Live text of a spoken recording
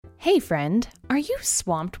Hey friend, are you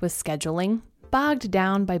swamped with scheduling, bogged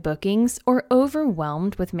down by bookings, or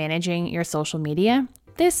overwhelmed with managing your social media?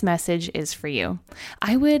 This message is for you.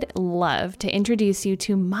 I would love to introduce you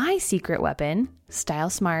to my secret weapon,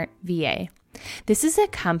 Style Smart VA. This is a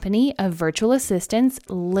company of virtual assistants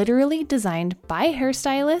literally designed by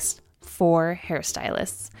hairstylists for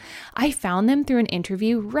hairstylists. I found them through an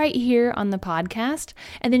interview right here on the podcast,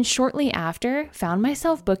 and then shortly after found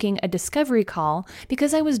myself booking a discovery call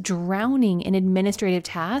because I was drowning in administrative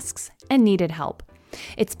tasks and needed help.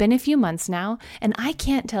 It's been a few months now, and I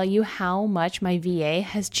can't tell you how much my VA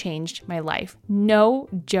has changed my life. No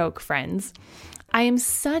joke, friends. I am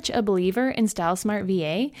such a believer in Style Smart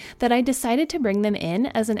VA that I decided to bring them in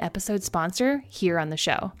as an episode sponsor here on the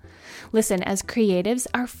show. Listen, as creatives,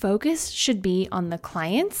 our focus should be on the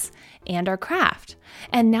clients and our craft.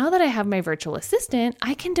 And now that I have my virtual assistant,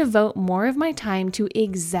 I can devote more of my time to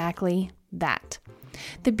exactly that.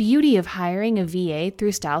 The beauty of hiring a VA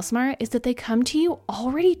through Style Smart is that they come to you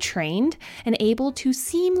already trained and able to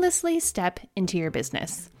seamlessly step into your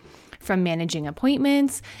business. From managing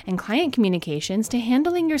appointments and client communications to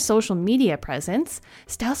handling your social media presence,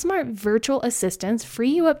 Style Smart virtual assistants free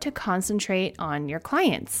you up to concentrate on your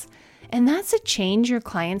clients. And that's a change your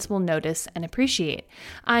clients will notice and appreciate.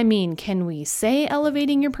 I mean, can we say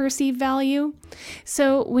elevating your perceived value?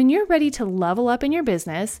 So when you're ready to level up in your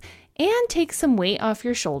business and take some weight off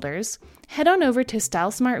your shoulders, head on over to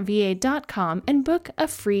stylesmartva.com and book a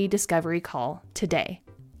free discovery call today.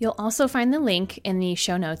 You'll also find the link in the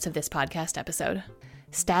show notes of this podcast episode.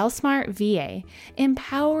 Style Smart VA,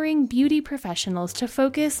 empowering beauty professionals to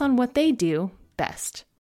focus on what they do best.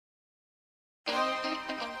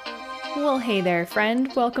 Well, hey there,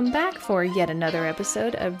 friend. Welcome back for yet another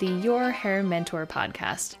episode of the Your Hair Mentor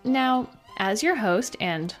podcast. Now, as your host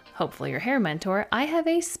and hopefully your hair mentor, I have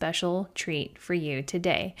a special treat for you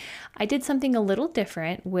today. I did something a little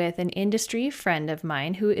different with an industry friend of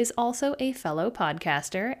mine who is also a fellow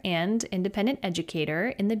podcaster and independent educator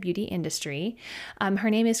in the beauty industry. Her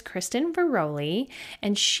name is Kristen Crystal,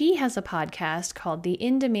 and she has a podcast called The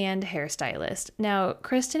In-Demand Hairstylist. Now,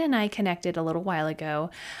 Kristen and I connected a little while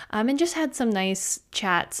ago and just had some nice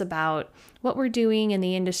chats about what we're doing in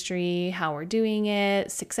the industry, how we're doing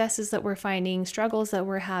it, successes that we're finding, struggles that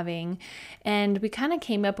we're having. And we kind of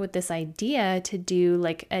came up with this idea to do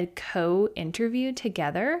like a co-interview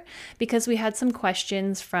together because we had some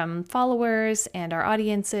questions from followers and our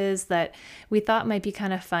audiences that we thought might be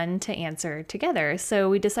kind of fun to answer together. So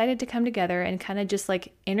we decided to come together and kind of just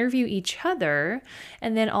like interview each other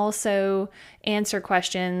and then also answer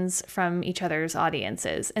questions from each other's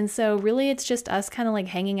audiences. And so really it's just us kind of like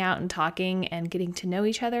hanging out and talking and getting to know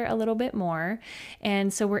each other a little bit more.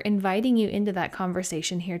 And so we're inviting you into that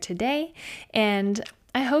conversation here today. And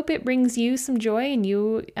I hope it brings you some joy and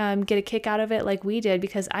you get a kick out of it like we did,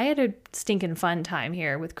 because I had a stinking fun time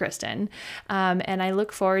here with Kristen. And I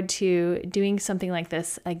look forward to doing something like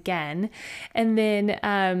this again. And then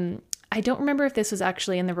I don't remember if this was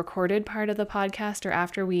actually in the recorded part of the podcast or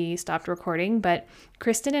after we stopped recording, but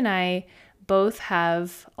Kristen and I both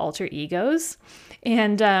have alter egos.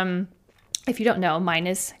 And if you don't know, mine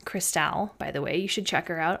is Crystal, by the way. You should check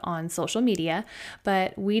her out on social media.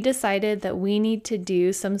 But we decided that we need to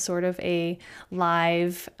do some sort of a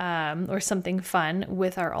live or something fun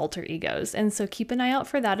with our alter egos. And so keep an eye out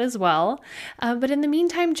for that as well. But in the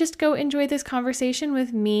meantime, just go enjoy this conversation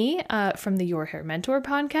with me from the Your Hair Mentor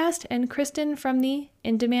podcast and Kristen from the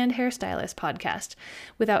In-Demand Hairstylist podcast.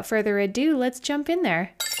 Without further ado, let's jump in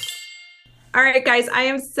there. All right, guys, I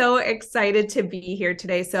am so excited to be here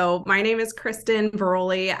today. So my name is Kristen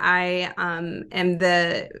Crystal. I have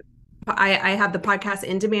the podcast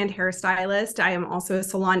In-Demand Hairstylist. I am also a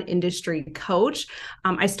salon industry coach.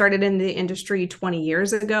 I started in the industry 20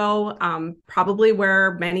 years ago, probably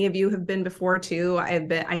where many of you have been before too.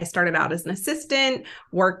 I started out as an assistant,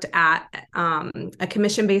 worked at a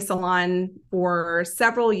commission-based salon for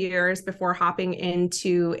several years before hopping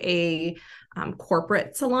into a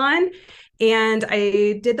corporate salon. And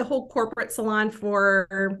I did the whole corporate salon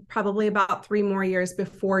for probably about 3 more years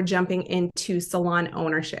before jumping into salon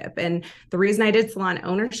ownership. And the reason I did salon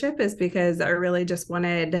ownership is because I really just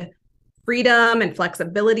wanted freedom and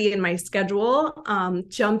flexibility in my schedule.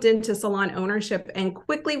 Jumped into salon ownership and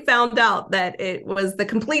quickly found out that it was the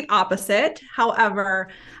complete opposite. However,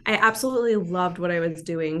 I absolutely loved what I was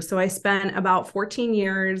doing. So I spent about 14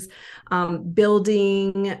 years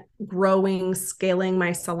building, growing, scaling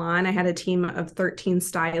my salon. I had a team of 13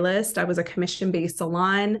 stylists. I was a commission-based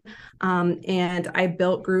salon, and I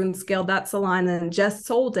built, grew, and scaled that salon and just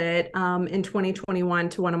sold it in 2021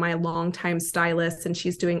 to one of my longtime stylists, and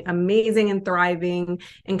she's doing amazing amazing and thriving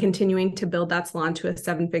and continuing to build that salon to a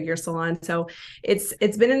 7-figure salon. So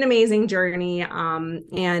it's been an amazing journey.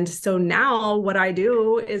 And so now what I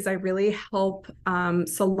do is I really help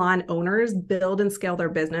salon owners build and scale their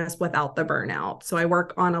business without the burnout. So I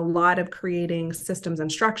work on a lot of creating systems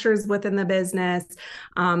and structures within the business,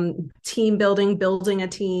 team building a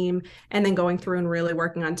team, and then going through and really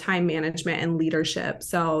working on time management and leadership.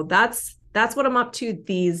 So that's what I'm up to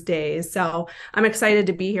these days. So I'm excited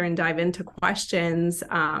to be here and dive into questions.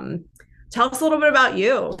 Tell us a little bit about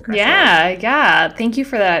you, Kristen. Yeah. Thank you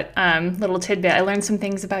for that little tidbit. I learned some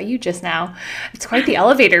things about you just now. It's quite the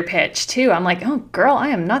elevator pitch, too. I'm like, oh, girl, I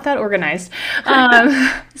am not that organized.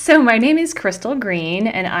 So my name is Crystal Green,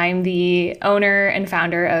 and I'm the owner and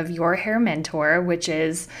founder of Your Hair Mentor, which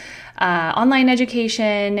is online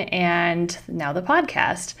education and now the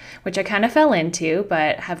podcast, which I kind of fell into,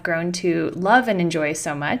 but have grown to love and enjoy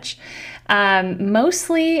so much.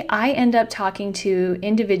 Mostly I end up talking to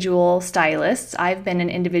individual stylists. I've been an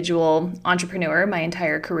individual entrepreneur my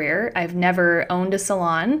entire career. I've never owned a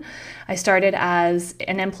salon. I started as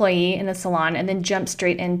an employee in a salon and then jumped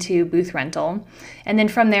straight into booth rental. And then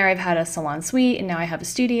from there, I've had a salon suite and now I have a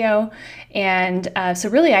studio. And so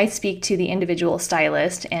really I speak to the individual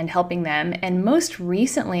stylist and helping them. And most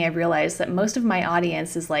recently, I realized that most of my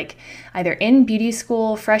audience is like either in beauty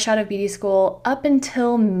school, fresh out of beauty school, up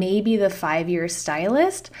until maybe the 5-year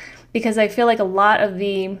stylist, because I feel like a lot of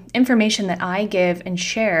the information that I give and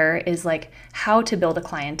share is like how to build a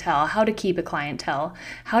clientele, how to keep a clientele,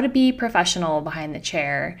 how to be professional behind the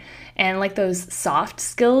chair, and like those soft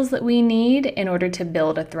skills that we need in order to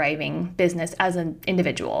build a thriving business as an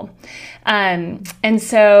individual. And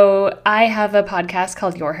so I have a podcast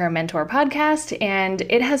called Your Hair Mentor Podcast, and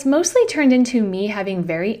it has mostly turned into me having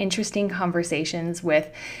very interesting conversations with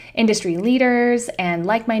industry leaders and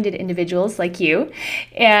like-minded individuals like you.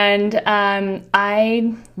 And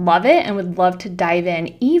I love it and would love to dive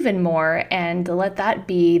in even more and let that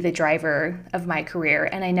be the driver of my career.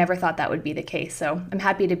 And I never thought that would be the case. So I'm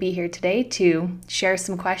happy to be here today to share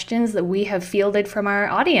some questions that we have fielded from our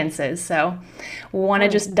audiences. So want to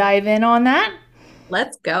just dive in on that?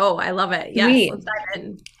 Let's go. I love it. Yes, let's dive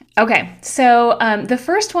in. Okay, so the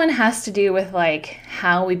first one has to do with like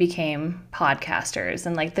how we became podcasters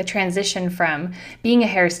and like the transition from being a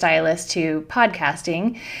hairstylist to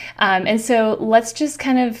podcasting. And so let's just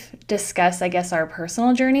kind of discuss, I guess, our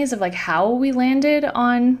personal journeys of like how we landed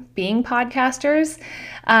on being podcasters.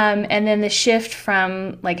 And then the shift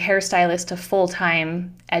from like hairstylist to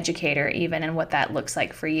full-time educator even, and what that looks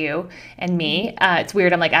like for you and me. It's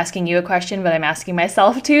weird. I'm like asking you a question, but I'm asking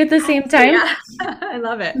myself too at the same time. Yeah, I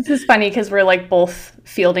love it. This is funny because we're like both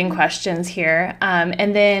fielding questions here.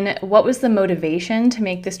 And then what was the motivation to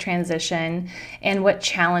make this transition and what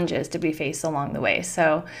challenges did we face along the way?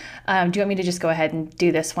 So do you want me to just go ahead and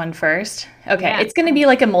do this one first? Okay. Yeah. It's going to be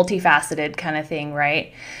like a multifaceted kind of thing,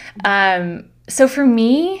 right? So for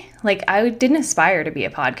me, like I didn't aspire to be a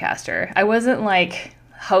podcaster. I wasn't like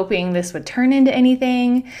hoping this would turn into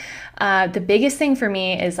anything. The biggest thing for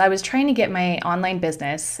me is I was trying to get my online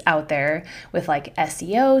business out there with like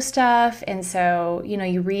SEO stuff. And so, you know,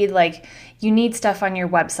 you read like you need stuff on your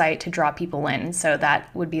website to draw people in. So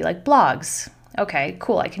that would be like blogs. Okay,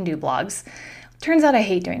 cool. I can do blogs. Turns out I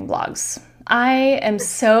hate doing blogs. I am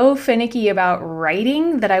so finicky about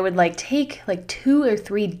writing that I would like take like 2 or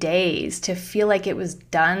 3 days to feel like it was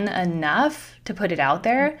done enough to put it out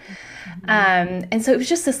there. And so it was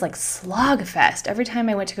just this like slog fest every time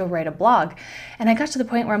I went to go write a blog. And I got to the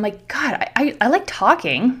point where I'm like, God, I like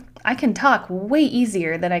talking. I can talk way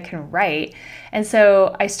easier than I can write. And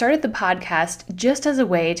so I started the podcast just as a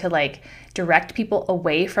way to like direct people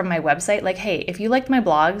away from my website. Like, hey, if you liked my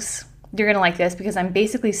blogs, you're going to like this because I'm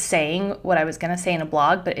basically saying what I was going to say in a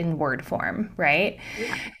blog, but in word form, right?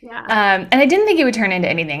 Yeah. And I didn't think it would turn into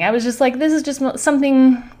anything. I was just like, this is just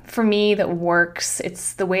something for me that works.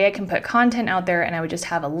 It's the way I can put content out there, and I would just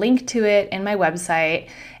have a link to it in my website.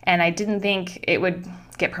 And I didn't think it would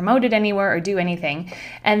get promoted anywhere or do anything.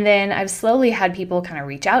 And then I've slowly had people kind of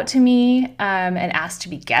reach out to me and ask to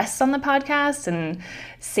be guests on the podcast and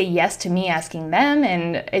say yes to me asking them.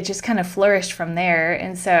 And it just kind of flourished from there.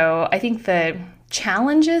 And so I think the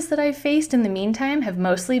challenges that I've faced in the meantime have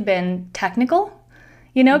mostly been technical,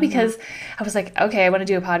 you know, because I was like, okay, I want to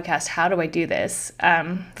do a podcast. How do I do this?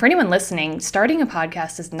 For anyone listening, starting a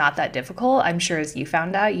podcast is not that difficult. I'm sure as you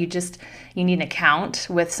found out, you need an account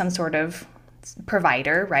with some sort of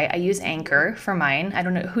provider, right? I use Anchor for mine. I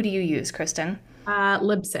don't know. Who do you use, Kristen?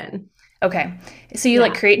 Libsyn. Okay. So you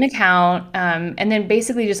like create an account and then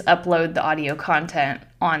basically just upload the audio content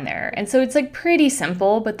on there. And so it's like pretty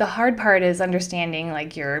simple, but the hard part is understanding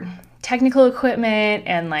like your technical equipment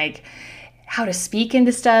and like how to speak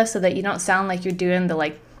into stuff so that you don't sound like you're doing the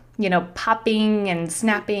like, popping and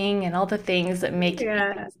snapping and all the things that make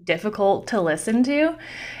Yeah. it difficult to listen to.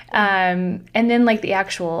 And then like the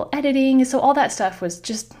actual editing. So all that stuff was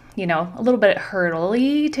just, a little bit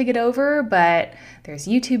hurdly to get over, but there's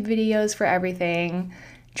YouTube videos for everything,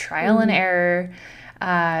 trial and error.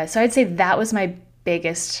 So I'd say that was my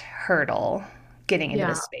biggest hurdle getting into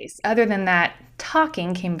this space. Other than that,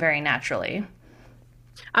 talking came very naturally.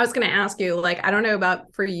 I was going to ask you, like, I don't know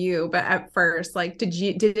about for you, but at first, like,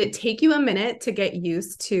 did it take you a minute to get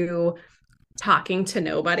used to talking to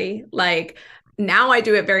nobody? Like, now I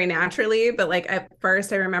do it very naturally, but like at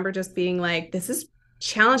first I remember just being like, this is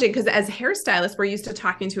challenging because as hairstylists, we're used to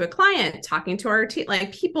talking to a client, talking to our team,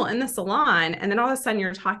 like people in the salon, and then all of a sudden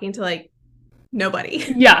you're talking to like nobody.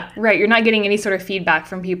 Yeah, right. You're not getting any sort of feedback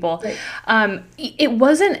from people. Right. It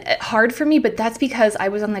wasn't hard for me, but that's because I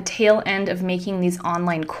was on the tail end of making these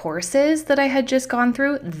online courses that I had just gone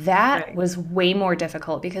through. That was way more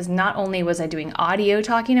difficult because not only was I doing audio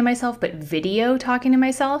talking to myself, but video talking to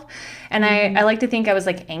myself. And I like to think I was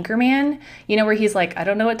like Anchorman, where he's like, I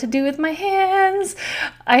don't know what to do with my hands.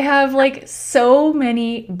 I have like so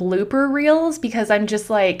many blooper reels because I'm just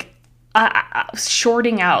like,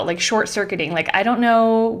 shorting out, like short circuiting, like I don't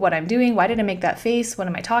know what I'm doing. Why did I make that face? What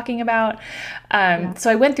am I talking about? So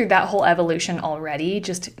I went through that whole evolution already,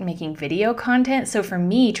 just making video content. So for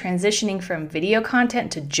me, transitioning from video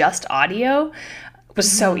content to just audio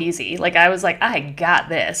was so easy. Like I was like, I got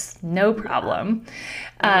this, no problem.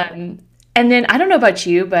 And then I don't know about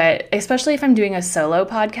you, but especially if I'm doing a solo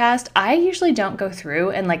podcast, I usually don't go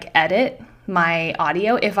through and like edit my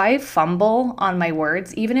audio. If I fumble on my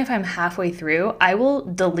words, even if I'm halfway through, I will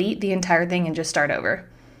delete the entire thing and just start over.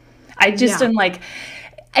 I just am like,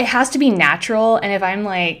 it has to be natural. And if I'm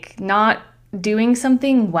like not doing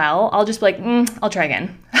something well, I'll just be like, I'll try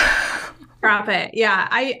again. Drop it. Yeah.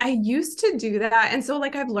 I used to do that. And so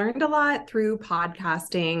like I've learned a lot through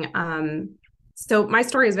podcasting. So my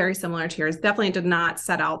story is very similar to yours. Definitely did not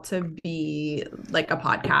set out to be like a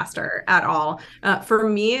podcaster at all. For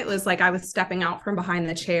me, it was like I was stepping out from behind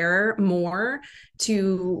the chair more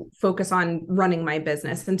to focus on running my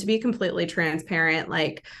business. And to be completely transparent,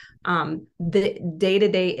 like the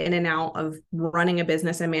day-to-day in and out of running a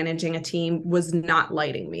business and managing a team was not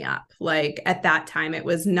lighting me up. Like at that time, it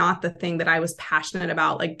was not the thing that I was passionate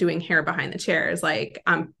about, like doing hair behind the chairs. Like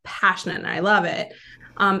I'm passionate and I love it.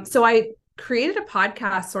 So I created a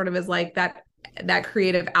podcast sort of as like that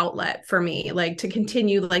creative outlet for me, like to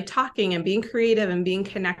continue like talking and being creative and being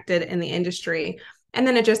connected in the industry. And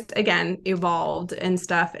then it just, again, evolved and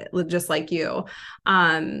stuff, just like you.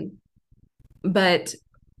 But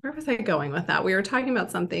where was I going with that? We were talking about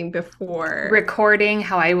something before. Recording,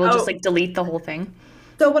 how I will just like delete the whole thing.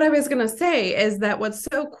 So what I was going to say is that what's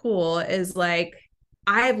so cool is like,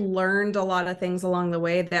 I've learned a lot of things along the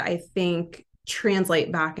way that I think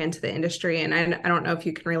translate back into the industry. And I don't know if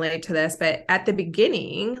you can relate to this, but at the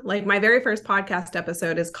beginning, like my very first podcast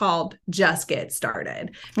episode is called Just Get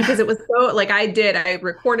Started because it was so like I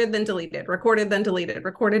recorded, then deleted, recorded, then deleted,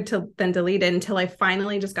 recorded till then deleted until I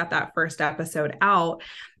finally just got that first episode out.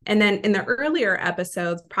 And then in the earlier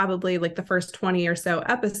episodes, probably like the first 20 or so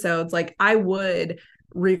episodes, like I would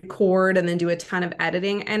record and then do a ton of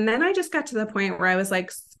editing. And then I just got to the point where I was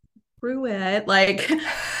like, screw it. Like,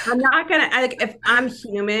 I'm not gonna, like, if I'm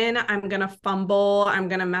human, I'm gonna fumble, I'm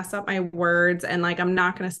gonna mess up my words, and like, I'm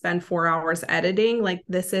not gonna spend 4 hours editing. Like,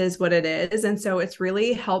 this is what it is. And so it's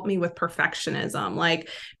really helped me with perfectionism, like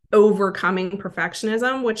overcoming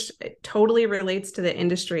perfectionism, which totally relates to the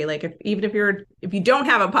industry. Like if you don't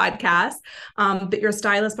have a podcast, but you're a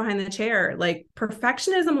stylist behind the chair, like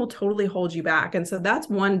perfectionism will totally hold you back. And so that's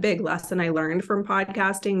one big lesson I learned from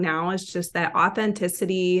podcasting now is just that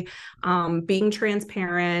authenticity, being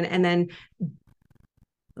transparent, and then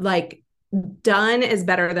like done is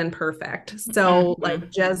better than perfect. So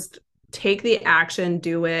like just take the action,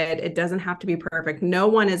 do it. It doesn't have to be perfect. No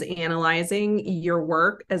one is analyzing your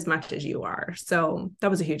work as much as you are. So that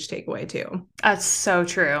was a huge takeaway too. That's so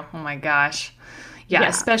true. Oh my gosh. Yeah,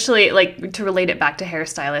 especially like to relate it back to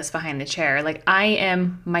hairstylists behind the chair. Like I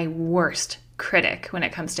am my worst critic when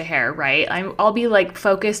it comes to hair, right? I'll be like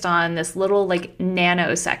focused on this little like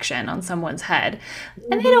nano section on someone's head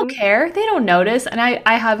and they don't care. They don't notice. And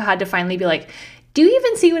I have had to finally be like, do you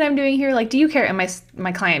even see what I'm doing here? Like, do you care? And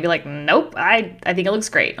my client be like, nope, I think it looks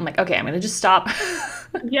great. I'm like, okay, I'm going to just stop.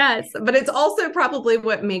 Yes. But it's also probably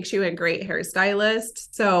what makes you a great hairstylist.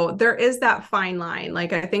 So there is that fine line.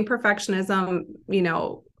 Like, I think perfectionism,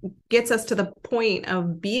 gets us to the point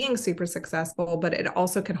of being super successful, but it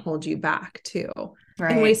also can hold you back too.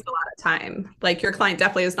 Right. And waste a lot of time. Like your client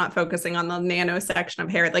definitely is not focusing on the nano section of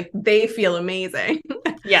hair. Like they feel amazing.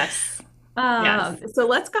 Yes. Yes. So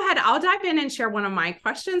let's go ahead. I'll dive in and share one of my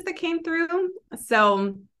questions that came through.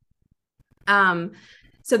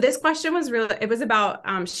 So this question was it was about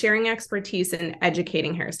sharing expertise and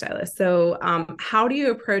educating hairstylists. So how do you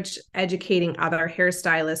approach educating other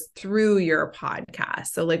hairstylists through your podcast?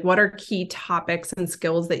 So like, what are key topics and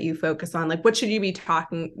skills that you focus on? Like, what should you be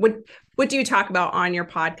talking, what do you talk about on your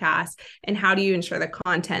podcast, and how do you ensure the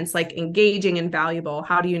content's like engaging and valuable?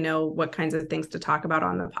 How do you know what kinds of things to talk about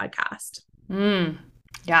on the podcast?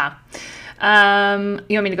 Yeah.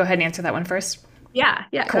 You want me to go ahead and answer that one first? Yeah.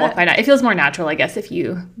 Cool. Why not? It feels more natural, I guess, if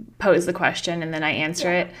you pose the question and then I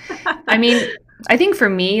answer it. I mean, I think for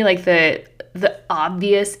me, like the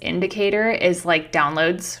obvious indicator is like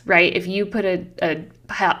downloads, right? If you put a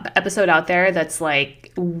episode out there that's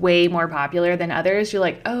like way more popular than others, you're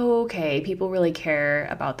like, oh, okay, people really care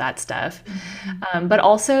about that stuff. But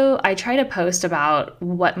also I try to post about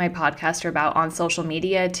what my podcasts are about on social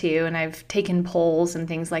media too. And I've taken polls and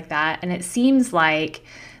things like that. And it seems like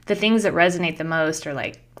the things that resonate the most are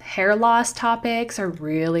like hair loss topics are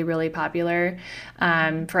really, really popular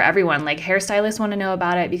for everyone. Like hairstylists want to know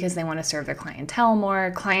about it because they want to serve their clientele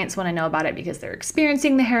more. Clients want to know about it because they're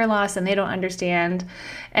experiencing the hair loss and they don't understand.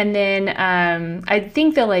 And then I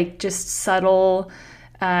think that like just subtle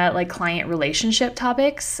like client relationship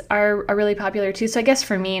topics are really popular too. So I guess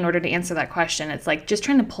for me, in order to answer that question, it's like just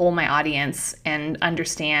trying to poll my audience and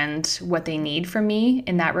understand what they need from me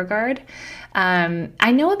in that regard.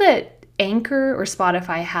 I know that Anchor or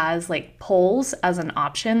Spotify has like polls as an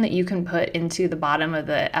option that you can put into the bottom of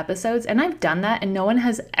the episodes. And I've done that and no one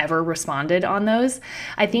has ever responded on those.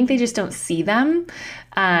 I think they just don't see them.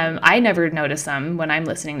 I never notice them when I'm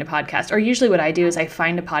listening to podcasts. Or usually what I do is I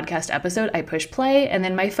find a podcast episode, I push play, and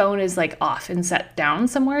then my phone is like off and set down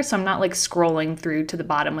somewhere. So I'm not like scrolling through to the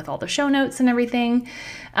bottom with all the show notes and everything.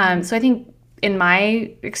 So I think in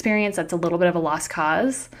my experience, that's a little bit of a lost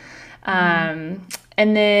cause.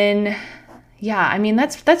 And then, yeah, I mean,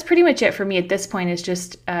 that's pretty much it for me at this point is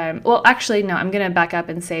just, well, actually, no, I'm going to back up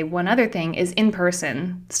and say one other thing is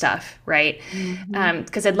in-person stuff, right?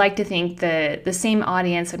 Because I'd like to think the same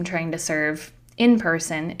audience I'm trying to serve in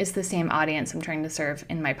person is the same audience I'm trying to serve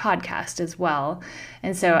in my podcast as well.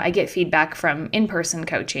 And so I get feedback from in-person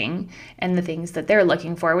coaching and the things that they're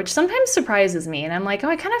looking for, which sometimes surprises me. And I'm like, oh,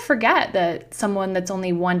 I kind of forget that someone that's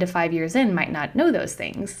only 1 to 5 years in might not know those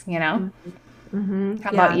things, you know?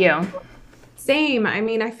 How about you? Same. I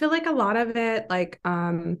mean, I feel like a lot of it, like,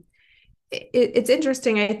 it's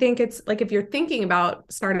interesting. I think it's like if you're thinking about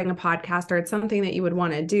starting a podcast or it's something that you would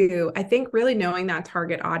want to do, I think really knowing that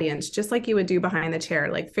target audience, just like you would do behind the chair,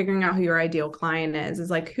 like figuring out who your ideal client is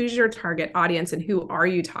like, who's your target audience and who are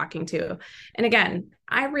you talking to? And again,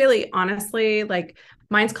 I really honestly like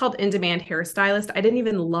mine's called In-Demand Hairstylist. I didn't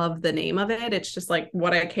even love the name of it. It's just like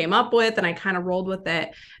what I came up with and I kind of rolled with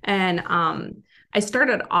it. And I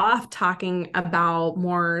started off talking about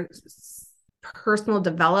more personal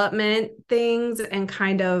development things and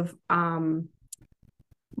kind of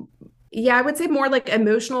I would say more like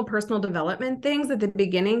emotional personal development things at the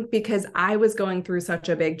beginning because I was going through such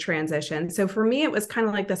a big transition. So for me, it was kind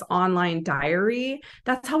of like this online diary.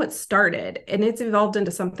 That's how it started. And it's evolved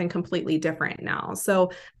into something completely different now.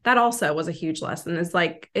 So that also was a huge lesson is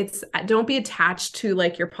like, don't be attached to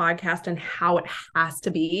like your podcast and how it has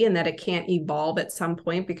to be and that it can't evolve at some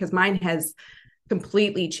point because mine has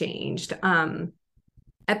completely changed.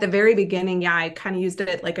 At the very beginning, I kind of used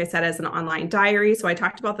it, like I said, as an online diary. So I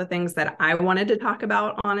talked about the things that I wanted to talk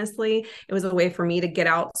about, honestly. It was a way for me to get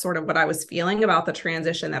out sort of what I was feeling about the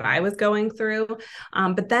transition that I was going through.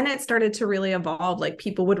 But then it started to really evolve. Like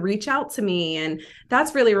people would reach out to me. And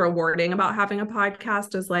that's really rewarding about having a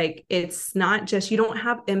podcast is like, it's not just, you don't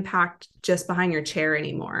have impact just behind your chair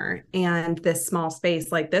anymore. And this small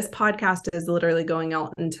space, like this podcast is literally going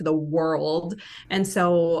out into the world. And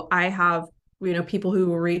so I have people who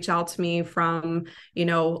will reach out to me from,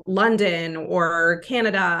 London or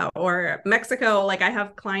Canada or Mexico. Like I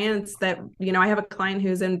have clients that, I have a client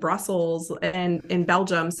who's in Brussels and in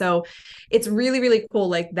Belgium. So it's really, really cool.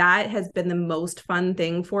 Like that has been the most fun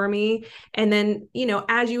thing for me. And then,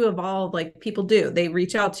 as you evolve, like people do, they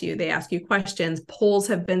reach out to you, they ask you questions. Polls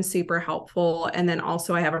have been super helpful. And then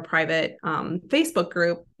also I have a private Facebook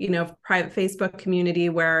group, private Facebook community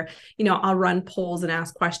where, I'll run polls and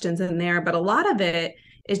ask questions in there. But a lot of it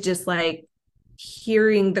is just like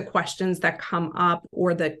hearing the questions that come up,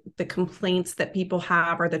 or the complaints that people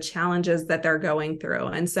have, or the challenges that they're going through.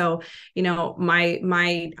 And so,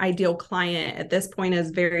 my ideal client at this point is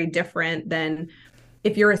very different than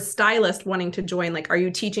if you're a stylist wanting to join. Like, are you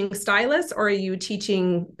teaching stylists, or are you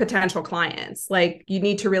teaching potential clients? Like, you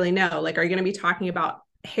need to really know, like, are you going to be talking about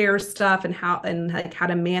hair stuff and how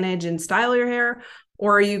to manage and style your hair?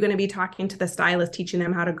 Or are you going to be talking to the stylist, teaching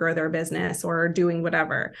them how to grow their business or doing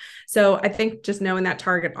whatever? So I think just knowing that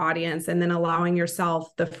target audience, and then allowing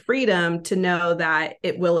yourself the freedom to know that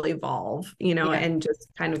it will evolve, and just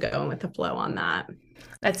kind of going with the flow on that.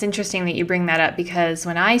 That's interesting that you bring that up, because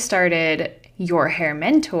when I started Your Hair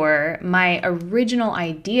Mentor, my original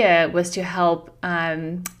idea was to help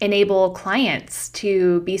enable clients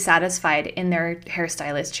to be satisfied in their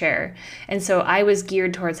hairstylist chair. And so I was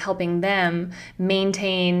geared towards helping them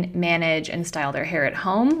maintain, manage, and style their hair at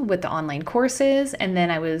home with the online courses. And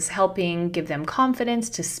then I was helping give them confidence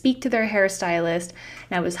to speak to their hairstylist.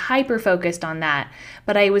 And I was hyper focused on that.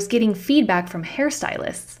 But I was getting feedback from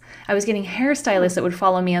hairstylists. I was getting hairstylists that would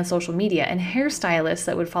follow me on social media, and hairstylists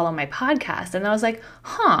that would follow my podcast. And I was like,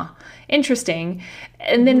 interesting.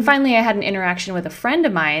 And then finally I had an interaction with a friend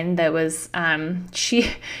of mine that was,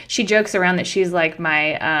 she jokes around that she's like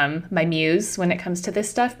my muse when it comes to this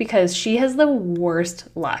stuff, because she has the worst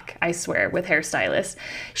luck, I swear, with hairstylists.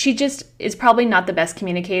 She just is probably not the best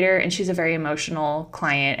communicator, and she's a very emotional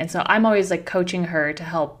client. And so I'm always like coaching her to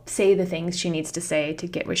help say the things she needs to say to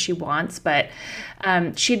get what she wants. But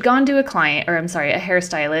she'd gone to a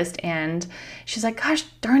hairstylist, and she's like, gosh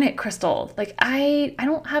darn it, Crystal, like I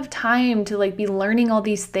don't have time to like be learning all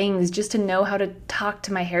these things just to know how to talk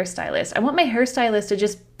to my hairstylist. I want my hairstylist to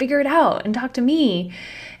just figure it out and talk to me.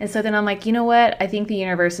 And so then I'm like, you know what? I think the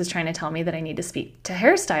universe is trying to tell me that I need to speak to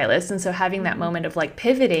hairstylists. And so having that moment of like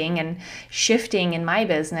pivoting and shifting in my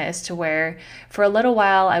business to where for a little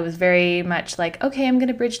while I was very much like, okay, I'm going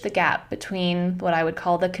to bridge the gap between what I would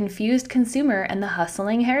call the confused consumer and the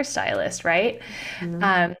hustling hairstylist, right?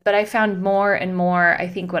 But I found more and more, I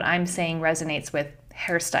think what I'm saying resonates with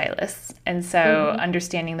hairstylists. And so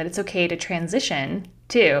understanding that it's okay to transition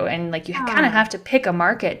too. And like you kind of have to pick a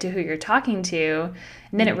market to who you're talking to,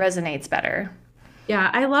 and then it resonates better. Yeah,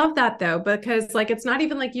 I love that though, because like it's not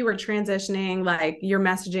even like you were transitioning like your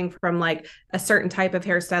messaging from like a certain type of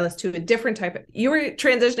hairstylist to a different type you were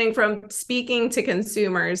transitioning from speaking to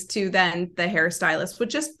consumers to then the hairstylist,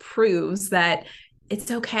 which just proves that it's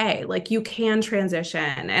okay. Like you can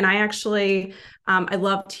transition. And I actually, I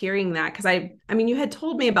loved hearing that, because I mean, you had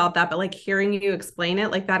told me about that, but like hearing you explain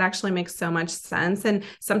it, like that actually makes so much sense. And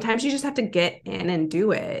sometimes you just have to get in and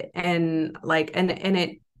do it. And like, and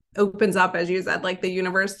it opens up, as you said, like the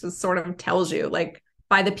universe just sort of tells you like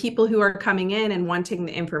by the people who are coming in and wanting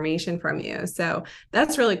the information from you. So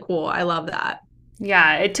that's really cool. I love that.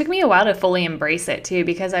 Yeah, it took me a while to fully embrace it too,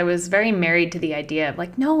 because I was very married to the idea of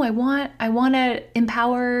like, no, I want to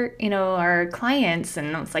empower, our clients.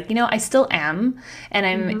 And it's like, I still am.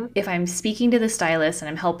 And if I'm speaking to the stylist and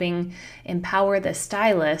I'm helping empower the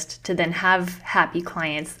stylist to then have happy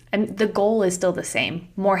clients, and the goal is still the same,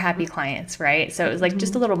 more happy clients, right? So it was like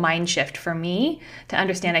just a little mind shift for me to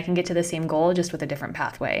understand I can get to the same goal just with a different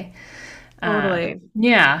pathway. Totally.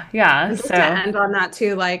 Yeah. Just to end on that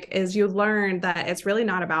too, like, is you learn that it's really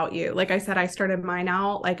not about you. Like I said, I started mine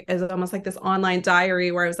out like as almost like this online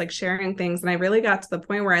diary where I was like sharing things. And I really got to the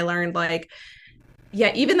point where I learned like,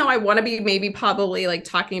 yeah, even though I want to be maybe probably like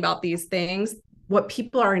talking about these things, what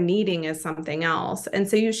people are needing is something else. And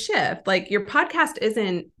so you shift. Like your podcast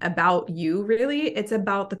isn't about you really, it's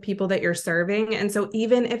about the people that you're serving. And so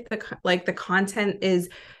even if the content is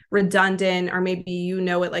redundant, or maybe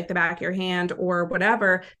it like the back of your hand or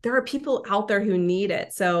whatever, there are people out there who need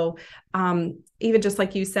it. So even just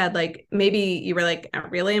like you said, like maybe you were like,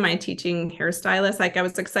 really, am I teaching hairstylists? Like I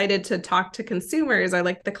was excited to talk to consumers or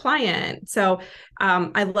like the client. So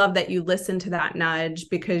I love that you listen to that nudge,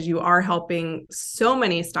 because you are helping so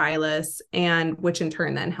many stylists, and which in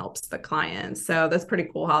turn then helps the clients. So that's pretty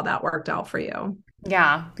cool how that worked out for you.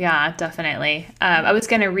 Yeah, definitely. I was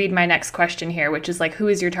going to read my next question here, which is like, who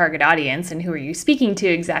is your target audience and who are you speaking to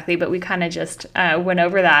exactly? But we kind of just went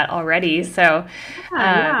over that already. So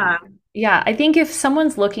yeah, I think if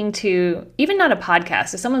someone's looking to, even not a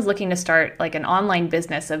podcast, if someone's looking to start like an online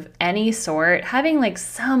business of any sort, having like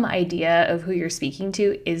some idea of who you're speaking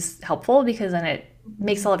to is helpful, because then it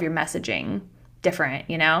makes all of your messaging different,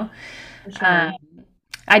 Sure.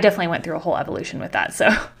 I definitely went through a whole evolution with that. So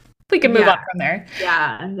we can move on from there.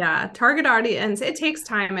 Yeah. Target audience, it takes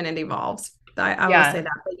time and it evolves. I will say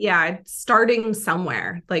that. But yeah, starting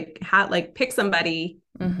somewhere, like pick somebody,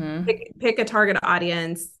 pick a target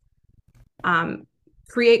audience, um,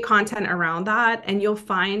 create content around that, and you'll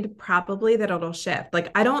find probably that it'll shift.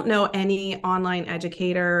 Like, I don't know any online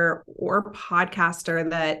educator or podcaster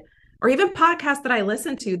that, or even podcasts that I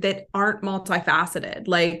listen to that aren't multifaceted.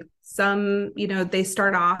 Like, some, they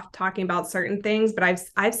start off talking about certain things, but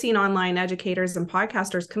I've seen online educators and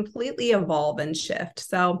podcasters completely evolve and shift.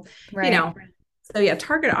 So, you Right. know, so yeah,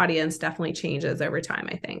 target audience definitely changes over time,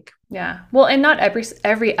 I think. Yeah. Well, and not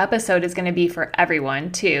every episode is going to be for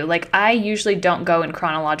everyone, too. Like, I usually don't go in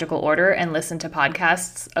chronological order and listen to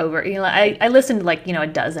podcasts over, I listen to like, a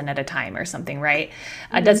dozen at a time or something, right?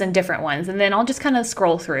 A dozen different ones. And then I'll just kind of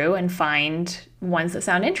scroll through and find ones that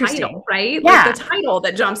sound interesting. Title, right? Like Yeah. the title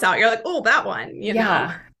that jumps out. You're like, oh, that one.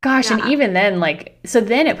 Yeah. Gosh, and Yeah. even then, like, so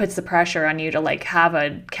then it puts the pressure on you to like have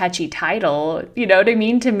a catchy title, you know what I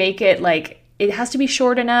mean? To make it like, it has to be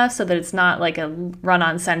short enough so that it's not like a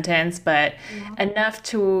run-on sentence, but enough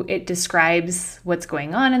to it describes what's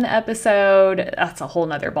going on in the episode. That's a whole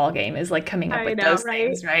nother ball game, is like coming up I with know, those right?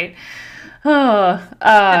 things, right? Oh,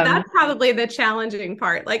 And that's probably the challenging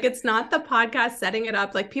part. Like, it's not the podcast setting it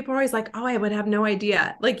up. Like, people are always like, oh, I would have no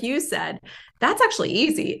idea. Like you said, that's actually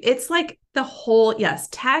easy. It's like the whole, yes,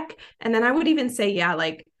 tech. And then I would even say, yeah,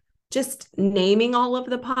 like just naming all of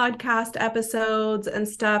the podcast episodes and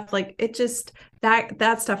stuff. Like, it just,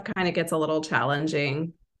 that stuff kind of gets a little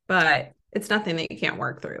challenging, but it's nothing that you can't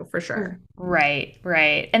work through for sure. right,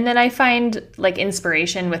 right. And then I find like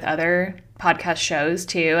inspiration with other podcast shows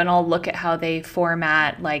too, and I'll look at how they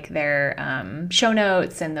format like their show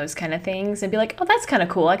notes and those kind of things, and be like, oh, that's kind of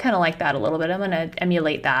cool. I kind of like that a little bit. I'm gonna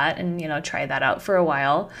emulate that and try that out for a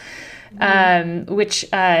while. Which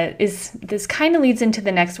is this kind of leads into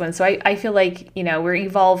the next one. So I feel like we're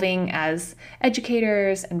evolving as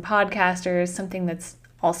educators and podcasters. Something that's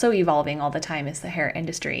also evolving all the time is the hair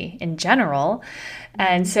industry in general.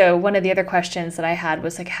 And so one of the other questions that I had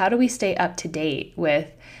was like, how do we stay up to date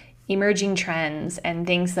with emerging trends and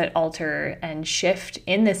things that alter and shift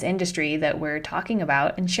in this industry that we're talking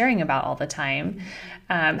about and sharing about all the time?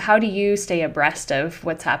 How do you stay abreast of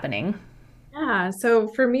what's happening? Yeah, so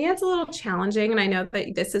for me, it's a little challenging. And I know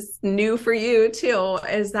that this is new for you too,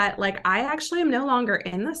 is that like I actually am no longer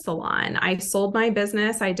in the salon. I sold my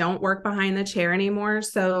business. I don't work behind the chair anymore.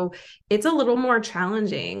 So it's a little more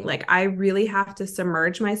challenging. Like, I really have to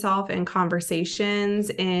submerge myself in conversations,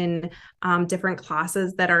 in different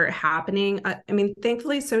classes that are happening. I mean,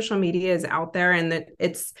 thankfully, social media is out there and that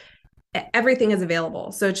everything is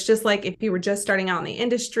available. So it's just like if you were just starting out in the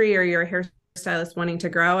industry or you're a hairstylist wanting to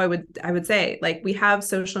grow, I would say like we have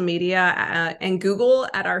social media and Google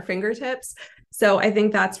at our fingertips. So I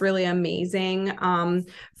think that's really amazing.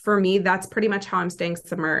 For me, that's pretty much how I'm staying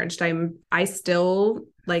submerged. I still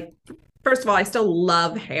like, first of all, I still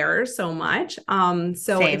love hair so much.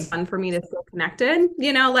 So Same. it's fun for me to feel connected,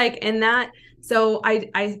 like in that. So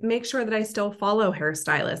I make sure that I still follow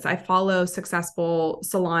hairstylists. I follow successful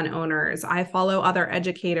salon owners. I follow other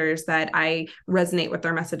educators that I resonate with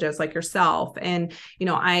their messages, like yourself. And,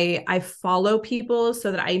 I follow people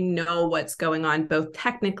so that I know what's going on, both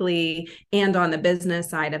technically and on the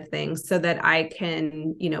business side of things, so that I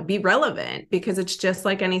can, be relevant, because it's just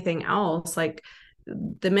like anything else. Like,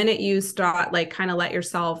 the minute you start, like, kind of let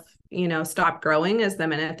yourself, stop growing is the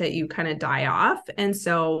minute that you kind of die off. And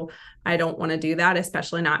so I don't want to do that,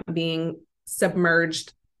 especially not being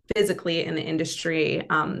submerged physically in the industry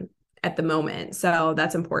at the moment. So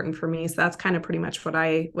that's important for me. So that's kind of pretty much what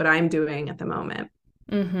I'm doing at the moment.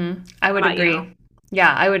 I would How about agree. you?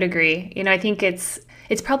 Yeah, I would agree. I think it's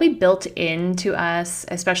probably built into us,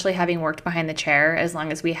 especially having worked behind the chair as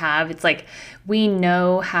long as we have. It's like we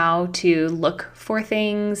know how to look for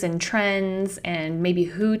things and trends and maybe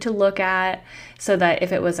who to look at, so that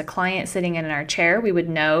if it was a client sitting in our chair, we would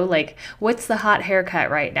know like what's the hot haircut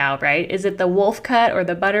right now, right? Is it the wolf cut or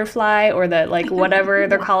the butterfly or the like whatever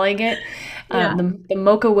they're calling it? Yeah. The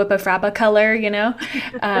mocha whippa frappa color,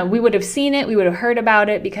 we would have seen it, we would have heard about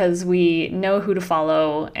it because we know who to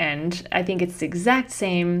follow. And I think it's the exact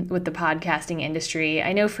same with the podcasting industry.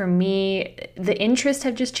 I know for me, the interests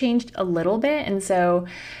have just changed a little bit. And so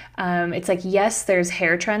it's like, yes, there's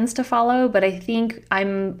hair trends to follow, but I think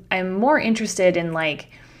I'm more interested in like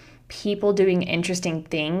people doing interesting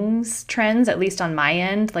things, trends, at least on my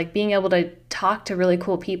end, like being able to talk to really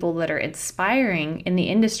cool people that are inspiring in the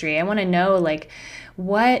industry. I want to know like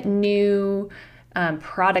what new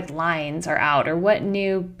product lines are out, or what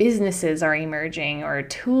new businesses are emerging, or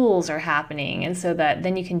tools are happening. And so that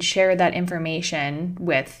then you can share that information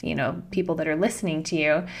with, people that are listening to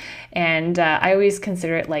you. And I always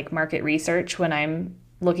consider it like market research when I'm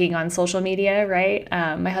looking on social media, right?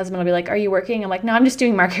 My husband will be like, "Are you working?" I'm like, "No, I'm just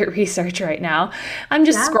doing market research right now. I'm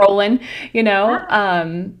just Yeah. scrolling, you know."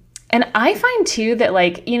 Yeah. And I find too that,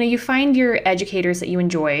 like, you know, you find your educators that you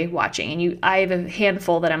enjoy watching, and I have a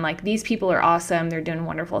handful that I'm like, these people are awesome. They're doing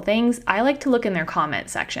wonderful things. I like to look in their comment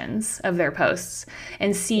sections of their posts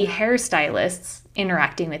and see Yeah. hairstylists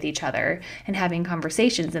interacting with each other and having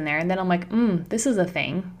conversations in there. And then I'm like, this is a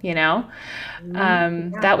thing, you know? Yeah,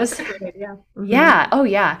 That that's was, a great idea. yeah. Oh,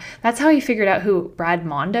 yeah. That's how he figured out who Brad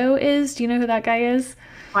Mondo is. Do you know who that guy is?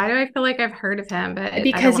 Why do I feel like I've heard of him, but I don't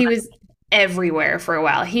Because want he was everywhere for a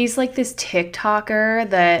while. He's like this TikToker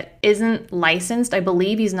that isn't licensed. I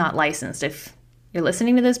believe he's not licensed. If you're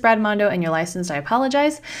listening to this, Brad Mondo, and you're licensed, I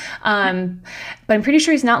apologize. But I'm pretty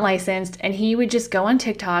sure he's not licensed. And he would just go on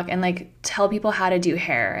TikTok and like tell people how to do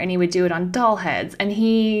hair. And he would do it on doll heads. And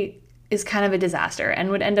he is kind of a disaster and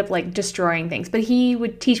would end up like destroying things. But he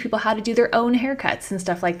would teach people how to do their own haircuts and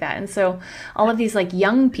stuff like that. And so all of these like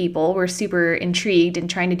young people were super intrigued and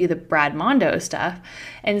trying to do the Brad Mondo stuff.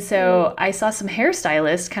 And so I saw some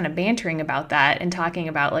hairstylists kind of bantering about that and talking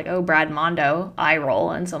about like, oh, Brad Mondo, eye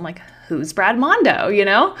roll. And so I'm like, who's Brad Mondo, you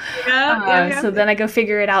know? Yeah, yeah, yeah. So then I go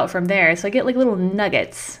figure it out from there. So I get like little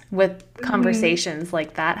nuggets with conversations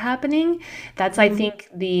like that happening. That's, I think,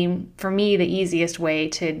 for me, the easiest way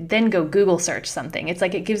to then go Google search something. It's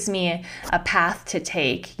like it gives me a path to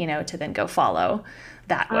take, you know, to then go follow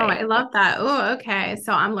that Oh, way. I love that. Oh, okay.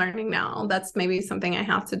 So I'm learning now. That's maybe something I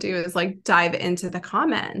have to do is like dive into the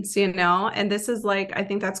comments, you know? And this is like, I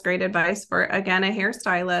think that's great advice for, again, a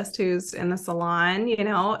hairstylist who's in the salon, you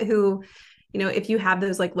know, who, you know, if you have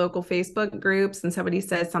those like local Facebook groups and somebody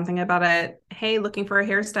says something about it, hey, looking for a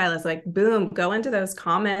hairstylist, like boom, go into those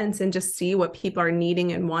comments and just see what people are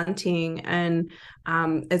needing and wanting. And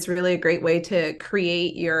it's really a great way to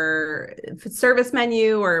create your service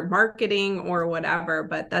menu or marketing or whatever.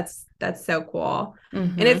 But that's so cool.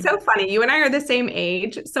 And it's so funny. You and I are the same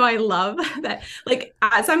age. So I love that. Like,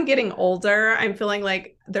 as I'm getting older, I'm feeling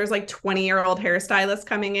like there's like 20-year-old hairstylists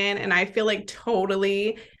coming in, and I feel like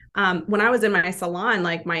totally when I was in my salon,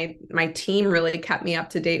 like my team really kept me up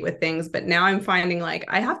to date with things, but now I'm finding like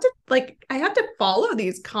I have to follow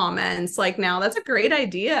these comments. Like now that's a great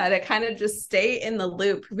idea to kind of just stay in the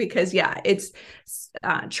loop because yeah, it's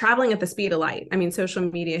traveling at the speed of light. I mean, social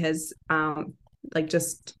media has like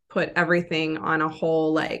just put everything on a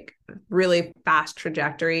whole like really fast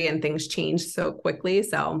trajectory and things change so quickly.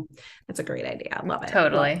 So that's a great idea. I love it.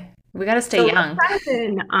 Totally. We got to stay So young.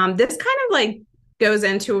 this kind of like goes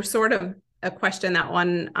into sort of a question that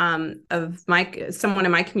one of someone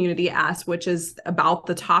in my community asked, which is about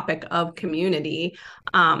the topic of community.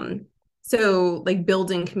 So like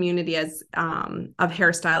building community as of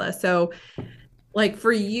hairstylists. So like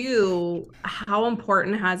for you, how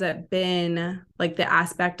important has it been like the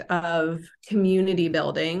aspect of community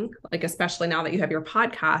building, like especially now that you have your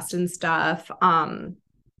podcast and stuff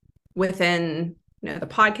within the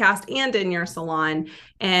podcast and in your salon,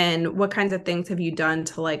 and what kinds of things have you done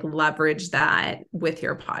to like leverage that with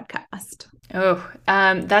your podcast?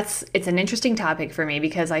 It's an interesting topic for me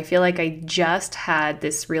because I feel like I just had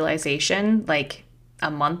this realization like a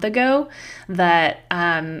month ago that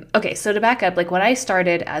okay, so to back up, like when I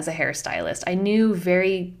started as a hairstylist, I knew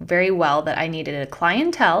very, very well that I needed a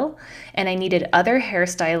clientele and I needed other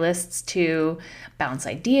hairstylists to bounce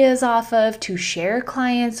ideas off of, to share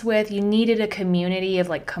clients with. You needed a community of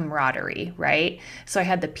like camaraderie, right? So I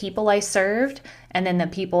had the people I served and then the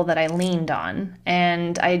people that I leaned on.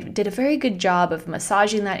 And I did a very good job of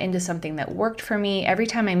massaging that into something that worked for me. Every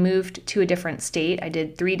time I moved to a different state, I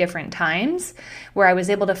did 3 different times where I was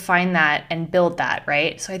able to find that and build that,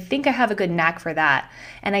 right? So I think I have a good knack for that.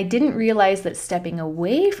 And I didn't realize that stepping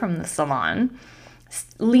away from the salon,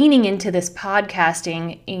 leaning into this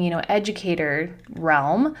podcasting, educator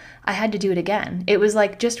realm, I had to do it again. It was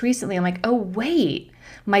like just recently, I'm like, oh, wait,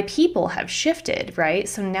 my people have shifted, right?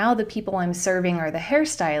 So now the people I'm serving are the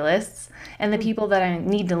hairstylists, and the people that I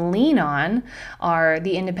need to lean on are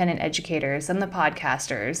the independent educators and the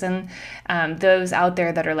podcasters and those out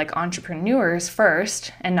there that are like entrepreneurs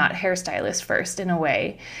first and not hairstylists first in a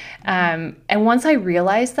way. And once I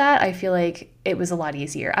realized that, I feel like it was a lot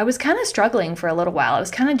easier. I was kind of struggling for a little while. I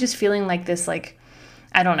was kind of just feeling like this, like,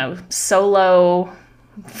 I don't know, solo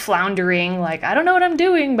floundering, like I don't know what I'm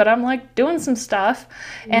doing, but I'm like doing some stuff.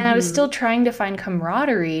 And I was still trying to find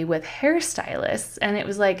camaraderie with hairstylists, and it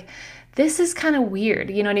was like, this is kind of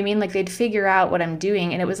weird, you know what I mean? Like they'd figure out what I'm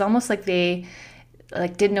doing, and it was almost like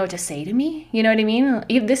like didn't know what to say to me. You know what I mean?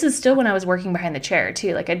 This is still when I was working behind the chair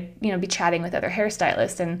too. Like I'd, be chatting with other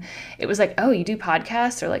hairstylists and it was like, oh, you do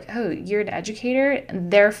podcasts, or like, oh, you're an educator,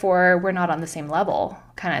 and therefore we're not on the same level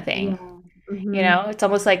kind of thing. Yeah. Hmm. It's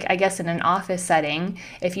almost like, I guess, in an office setting,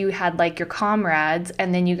 if you had like your comrades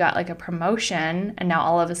and then you got like a promotion and now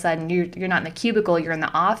all of a sudden you're not in the cubicle, you're in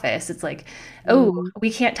the office. It's like, oh, Hmm.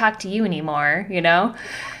 we can't talk to you anymore.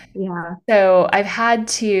 Yeah. So I've had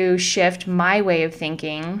to shift my way of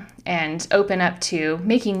thinking and open up to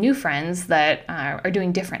making new friends that are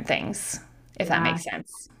doing different things, if that Yeah. makes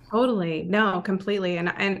sense. Totally. No, completely. And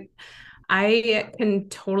I can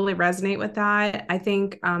totally resonate with that. I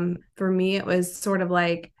think for me, it was sort of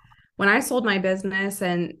like when I sold my business,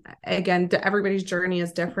 and again, everybody's journey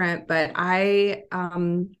is different, but I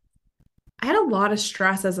had a lot of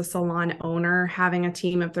stress as a salon owner, having a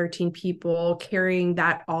team of 13 people, carrying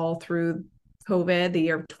that all through COVID, the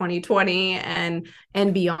year of 2020 and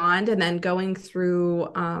beyond, and then going through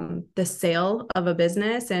the sale of a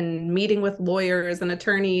business and meeting with lawyers and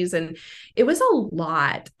attorneys, and it was a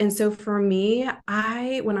lot. And so for me,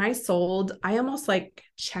 I when I sold, I almost like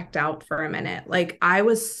checked out for a minute. Like I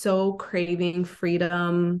was so craving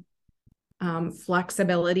freedom,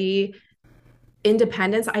 flexibility,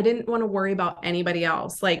 independence. I didn't want to worry about anybody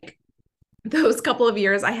else. Like those couple of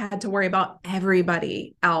years, I had to worry about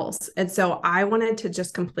everybody else. And so I wanted to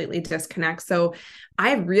just completely disconnect. So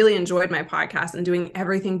I really enjoyed my podcast and doing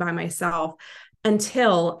everything by myself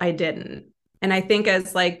until I didn't. And I think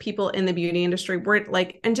as like people in the beauty industry, we're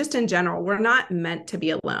like, and just in general, we're not meant to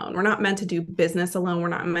be alone. We're not meant to do business alone. We're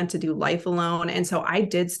not meant to do life alone. And so I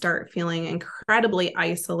did start feeling incredibly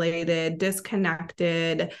isolated,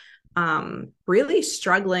 disconnected, really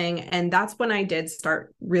struggling. And that's when I did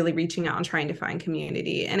start really reaching out and trying to find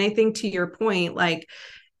community. And I think to your point, like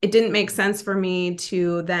it didn't make sense for me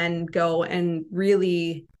to then go and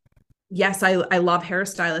really, yes, I love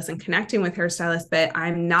hairstylists and connecting with hairstylists, but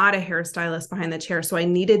I'm not a hairstylist behind the chair. So I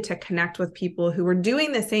needed to connect with people who were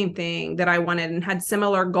doing the same thing that I wanted and had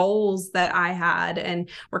similar goals that I had, and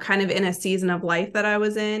were kind of in a season of life that I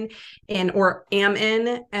was in and or am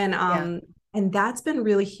in. Yeah. And that's been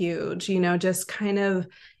really huge, just kind of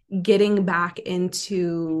getting back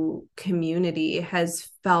into community has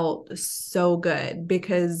felt so good,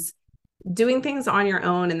 because doing things on your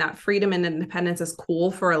own and that freedom and independence is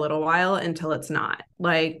cool for a little while until it's not.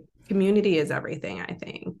 Like community is everything, I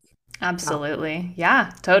think. So, Absolutely.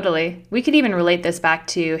 Yeah, totally. We could even relate this back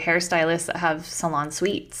to hairstylists that have salon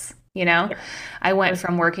suites. yeah, I went for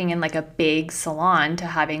from sure. working in like a big salon to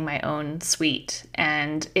having my own suite.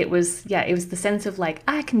 And it was the sense of like,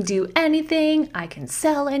 I can do anything, I can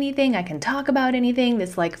sell anything, I can talk about anything,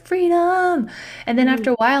 this like freedom. And then Mhm.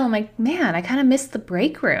 after a while, I'm like, man, I kind of miss the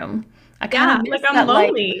break room. I kind of Yeah, miss like I'm that,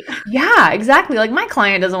 like, lonely. yeah, exactly. Like my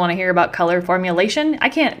client doesn't want to hear about color formulation. I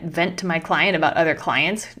can't vent to my client about other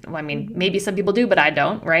clients. Well, I mean, maybe some people do, but I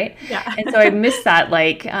don't, right? Yeah. And so I miss that,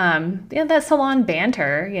 like, that salon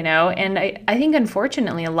banter. And I think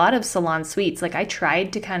unfortunately, a lot of salon suites, like I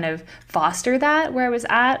tried to kind of foster that where I was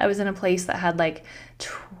at. I was in a place that had like,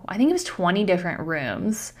 I think it was 20 different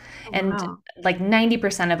rooms. Oh, And wow. like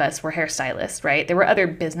 90% of us were hairstylists, right? There were other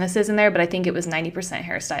businesses in there, but I think it was 90%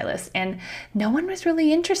 hairstylists. And no one was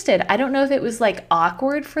really interested. I don't know if it was like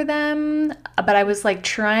awkward for them, but I was like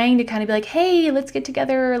trying to kind of be like, hey, let's get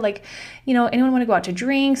together. Like, anyone want to go out to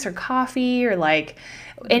drinks or coffee or like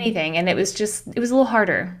anything. And it was a little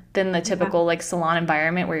harder than the Yeah. typical like salon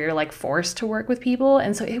environment where you're like forced to work with people.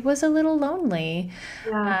 And so it was a little lonely.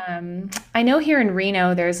 Yeah. I know here in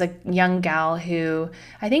Reno, there's a young gal who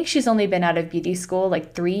I think she's only been out of beauty school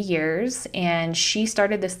like 3 years, and she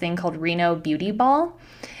started this thing called Reno Beauty Ball.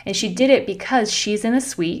 And she did it because she's in a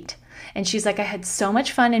suite. And she's like, I had so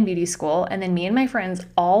much fun in beauty school. And then me and my friends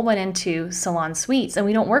all went into salon suites, and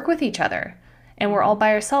we don't work with each other. And we're all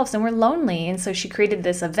by ourselves and we're lonely. And so she created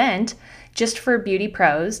this event just for beauty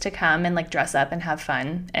pros to come and like dress up and have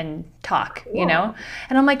fun and talk. Cool.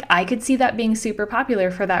 And I'm like, I could see that being super popular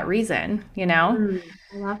for that reason. Mm,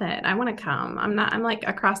 I love it. I want to come. I'm like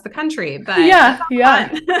across the country, but that Yeah, yeah.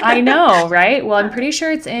 sounds I fun. know, right? Well, I'm pretty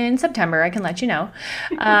sure it's in September. I can let you know.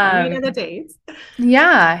 Let me Um, know the dates.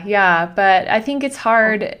 Yeah, yeah, but I think it's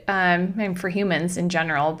hard, and for humans in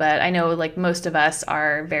general, but I know like most of us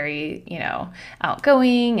are very,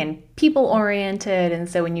 outgoing and people oriented. And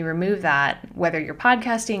so when you remove that, whether you're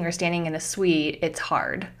podcasting or standing in a suite, it's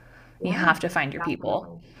hard. You Yeah, have to find your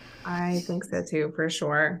people. definitely. I think so too, for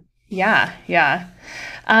sure. Yeah, yeah.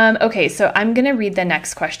 Okay, so I'm going to read the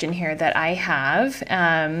next question here that I have.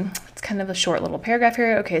 It's it's kind of a short little paragraph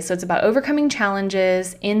here. Okay, so it's about overcoming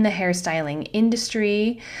challenges in the hairstyling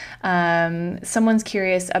industry. Someone's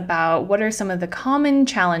curious about what are some of the common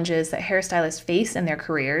challenges that hairstylists face in their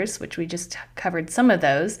careers, which we just covered some of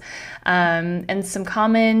those, and some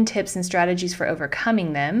common tips and strategies for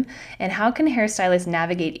overcoming them, and how can hairstylists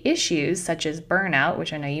navigate issues such as burnout,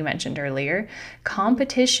 which I know you mentioned earlier,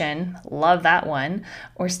 competition, love that one,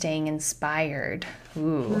 or staying inspired.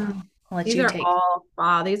 Ooh. I'll let you take.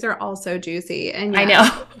 These are all so juicy. And I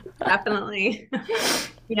know. Definitely.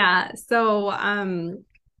 Yeah. So I'll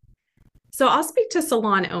speak to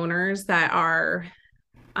salon owners that are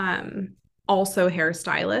also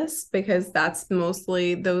hairstylists, because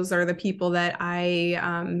those are the people that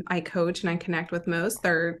I coach and I connect with most.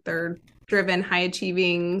 They're driven, high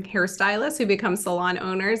achieving hairstylists who become salon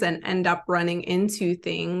owners and end up running into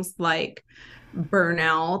things like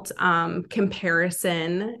burnout.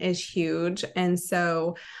 Comparison is huge. And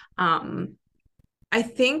so I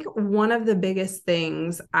think one of the biggest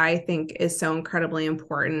things I think is so incredibly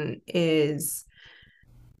important is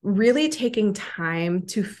really taking time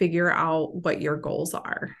to figure out what your goals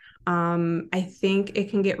are. I think it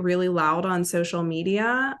can get really loud on social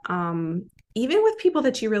media. Even with people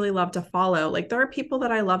that you really love to follow, like there are people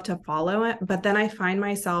that I love to follow, but then I find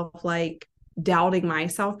myself like doubting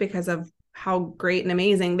myself because of how great and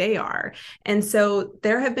amazing they are. And so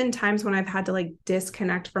there have been times when I've had to like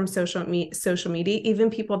disconnect from social media, even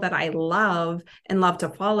people that I love and love to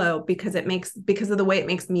follow, because of the way it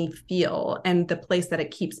makes me feel and the place that it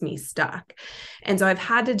keeps me stuck. And so I've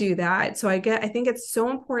had to do that. So I think it's so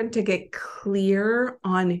important to get clear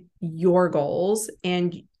on your goals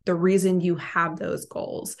and the reason you have those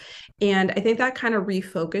goals. And I think that kind of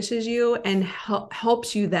refocuses you and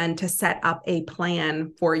helps you then to set up a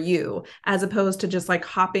plan for you, as opposed to just like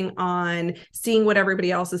hopping on, seeing what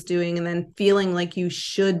everybody else is doing and then feeling like you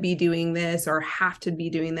should be doing this or have to be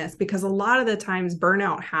doing this. Because a lot of the times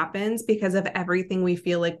burnout happens because of everything we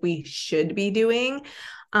feel like we should be doing,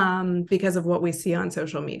 because of what we see on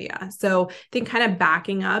social media. So I think kind of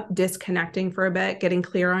backing up, disconnecting for a bit, getting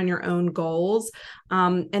clear on your own goals.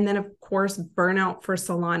 And then of course, burnout for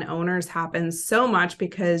salon owners happens so much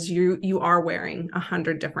because you are wearing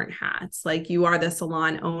 100 different hats. Like you are the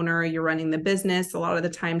salon owner, you're running the business. A lot of the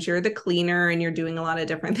times you're the cleaner and you're doing a lot of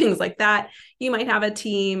different things like that. You might have a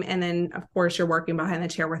team. And then of course you're working behind the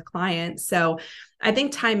chair with clients. So I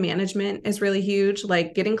think time management is really huge,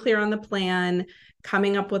 like getting clear on the plan,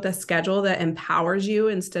 coming up with a schedule that empowers you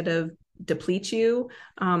instead of depletes you.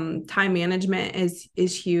 Time management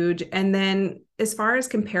is huge. And then as far as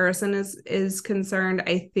comparison is concerned,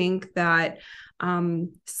 I think that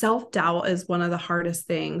self-doubt is one of the hardest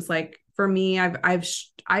things. Like for me, I've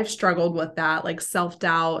struggled with that, like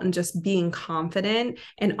self-doubt and just being confident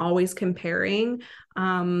and always comparing.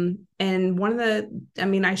 And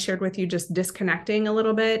I shared with you just disconnecting a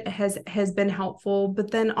little bit has been helpful, but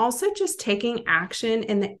then also just taking action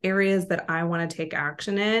in the areas that I want to take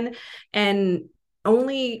action in and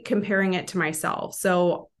only comparing it to myself.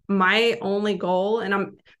 So my only goal, and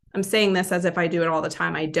I'm saying this as if I do it all the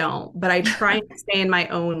time. I don't, but I try and stay in my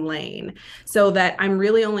own lane so that I'm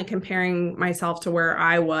really only comparing myself to where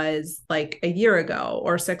I was like a year ago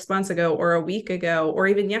or 6 months ago or a week ago, or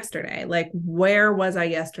even yesterday. Like, where was I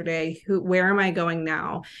yesterday? Where am I going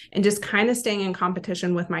now? And just kind of staying in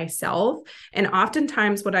competition with myself. And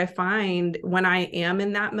oftentimes what I find when I am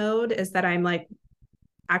in that mode is that I'm like,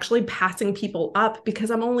 actually passing people up because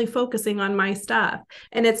I'm only focusing on my stuff.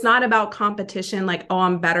 And it's not about competition, like, oh,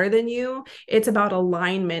 I'm better than you. It's about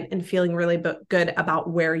alignment and feeling really good about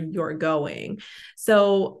where you're going.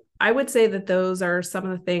 So I would say that those are some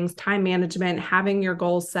of the things: time management, having your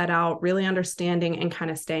goals set out, really understanding and kind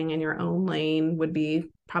of staying in your own lane would be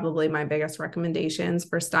probably my biggest recommendations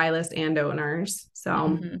for stylists and owners.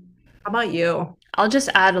 So how about you? I'll just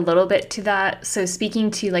add a little bit to that. So speaking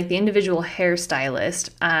to like the individual hairstylist,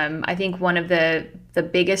 I think one of the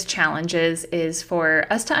biggest challenges is for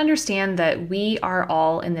us to understand that we are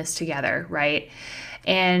all in this together, right?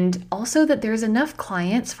 And also that there's enough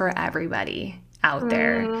clients for everybody out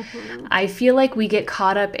there. Mm-hmm. I feel like we get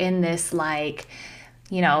caught up in this like,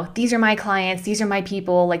 these are my clients, these are my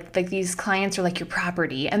people, like these clients are like your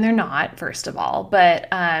property, and they're not, first of all. But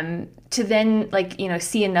to then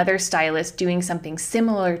see another stylist doing something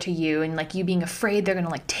similar to you and like you being afraid they're going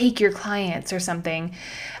to like take your clients or something.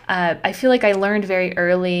 I feel like I learned very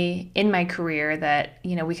early in my career that,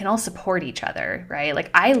 we can all support each other, right?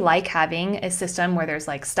 Like I like having a system where there's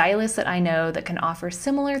like stylists that I know that can offer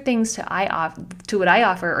similar things to what I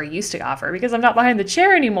offer or used to offer, because I'm not behind the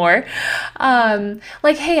chair anymore.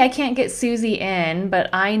 Like, hey, I can't get Susie in, but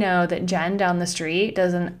I know that Jen down the street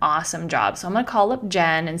does an awesome job. So I'm going to call up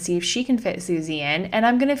Jen and see if she can fit Susie in, and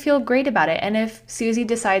I'm going to feel great about it. And if Susie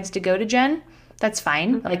decides to go to Jen, that's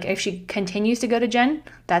fine. Like, if she continues to go to Jen,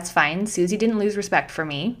 that's fine. Susie didn't lose respect for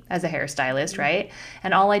me as a hairstylist, right?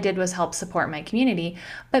 And all I did was help support my community,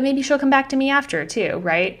 but maybe she'll come back to me after too,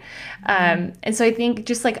 right? And so I think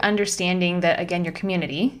just like understanding that, again, your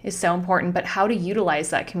community is so important, but how to utilize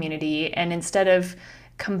that community. And instead of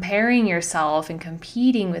comparing yourself and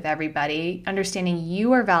competing with everybody, understanding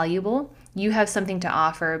you are valuable, you have something to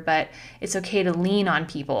offer, but it's okay to lean on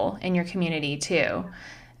people in your community too.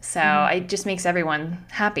 So it just makes everyone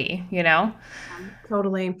happy, you know?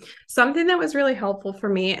 Totally. Something that was really helpful for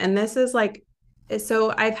me, and this is like,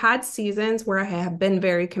 so I've had seasons where I have been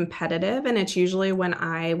very competitive, and it's usually when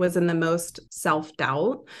I was in the most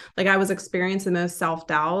self-doubt. Like I was experiencing the most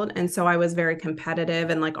self-doubt. And so I was very competitive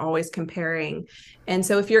and like always comparing. And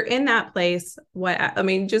so if you're in that place,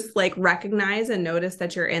 just like recognize and notice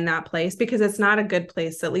that you're in that place, because it's not a good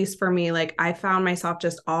place. At least for me, like I found myself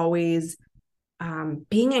just always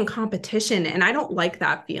being in competition. And I don't like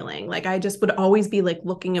that feeling. Like I just would always be like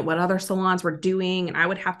looking at what other salons were doing, and I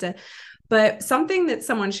would have to, but something that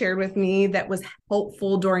someone shared with me that was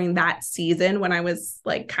helpful during that season when I was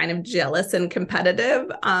like kind of jealous and competitive,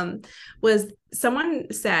 was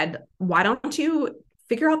someone said, why don't you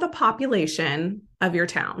figure out the population of your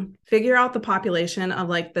town, figure out the population of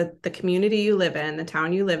like the community you live in, the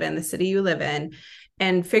town you live in, the city you live in,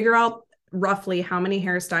 and figure out roughly how many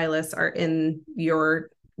hairstylists are in your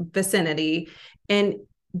vicinity, and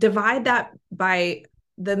divide that by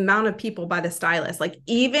the amount of people by the stylist. Like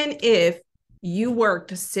even if you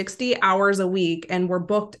worked 60 hours a week and were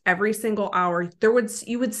booked every single hour, there would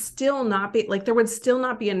still not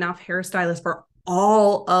be enough hairstylists for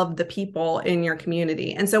all of the people in your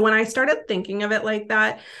community. And so when I started thinking of it like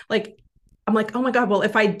that, like I'm like, oh my God, well,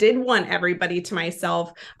 if I did want everybody to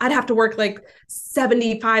myself, I'd have to work like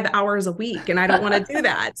 75 hours a week. And I don't want to do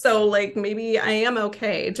that. So like, maybe I am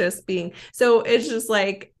okay just being, so it's just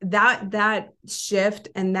like that shift.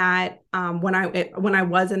 And that when I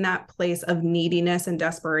was in that place of neediness and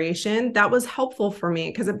desperation, that was helpful for me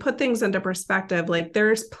because it put things into perspective. Like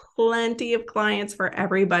there's plenty of clients for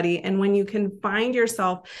everybody. And when you can find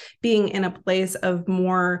yourself being in a place of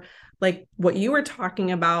more like what you were talking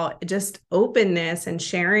about, just openness and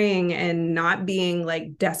sharing and not being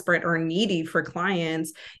like desperate or needy for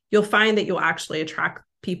clients, you'll find that you'll actually attract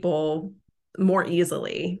people more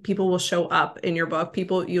easily. People will show up in your book.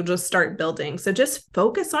 You'll just start building. So just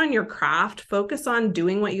focus on your craft, focus on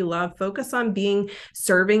doing what you love, focus on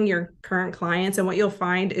serving your current clients. And what you'll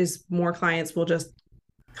find is more clients will just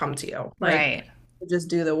come to you. Like Right. just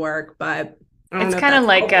do the work. But I don't It's know if kind of that's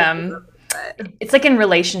like, helpful, but it's like in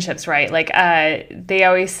relationships, right? Like, they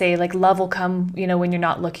always say like love will come, you know, when you're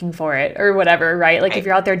not looking for it or whatever, right? Like if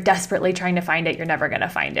you're out there desperately trying to find it, you're never going to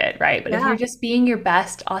find it, right? But if yeah. you're just being your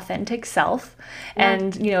best authentic self Yeah.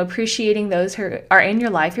 and, you know, appreciating those who are in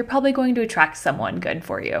your life, you're probably going to attract someone good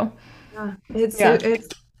for you. Yeah, Yeah. it's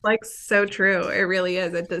like so true. It really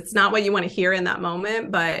is. It's not what you want to hear in that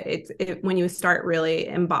moment, but when you start really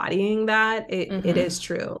embodying that, it is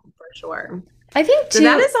true for sure. I think So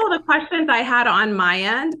that too. is all the questions I had on my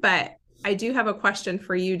end, but I do have a question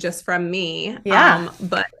for you just from me. Yeah.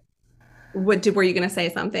 But were you going to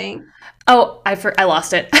say something? Oh, I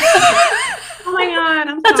lost it. Oh my God,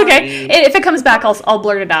 I'm That's okay. sorry. If it comes back, I'll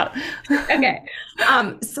blurt it out. Okay.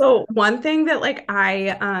 So one thing that like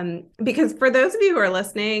because for those of you who are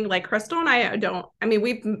listening, like Crystal and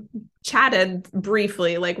we've chatted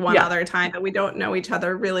briefly like one Yeah. other time, but we don't know each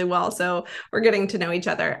other really well. So we're getting to know each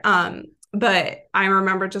other. But I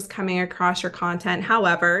remember just coming across your content,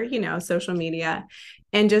 however, social media,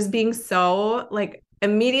 and just being so like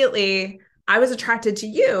immediately I was attracted to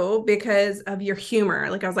you because of your humor.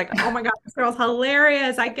 Like I was like, oh my God, this girl's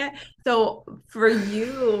hilarious. So for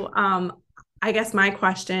you, I guess my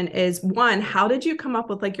question is one, how did you come up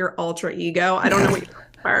with like your alter ego? I don't know what you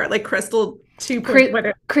are, like Crystal 2.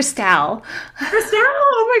 Crystal. Crystal.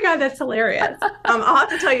 Oh my God, that's hilarious. I'll have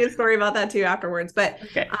to tell you a story about that too afterwards. But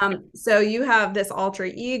Okay. so you have this alter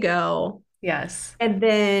ego. Yes. And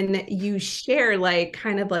then you share like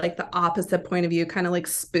kind of like the opposite point of view, kind of like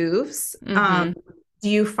spoofs. Do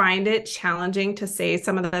you find it challenging to say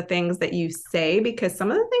some of the things that you say? Because some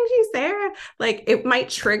of the things you say are like, it might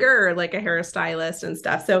trigger like a hairstylist and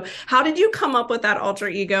stuff. So how did you come up with that alter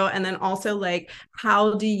ego? And then also like,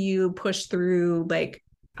 how do you push through like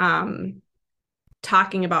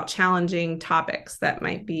talking about challenging topics that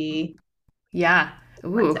might be Yeah.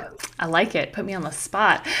 Ooh, I like it. Put me on the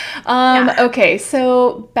spot. Yeah. Okay,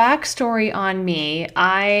 so backstory on me.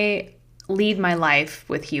 I lead my life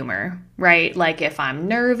with humor, right? Like if I'm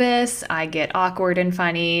nervous, I get awkward and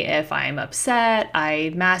funny. If I'm upset,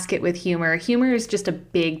 I mask it with humor. Humor is just a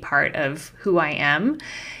big part of who I am.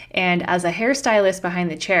 And as a hairstylist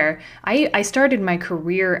behind the chair, I started my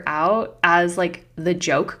career out as like the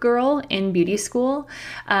joke girl in beauty school.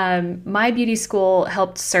 My beauty school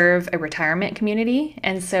helped serve a retirement community.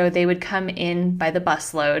 And so they would come in by the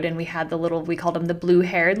busload, and we had we called them the blue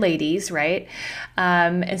haired ladies, right?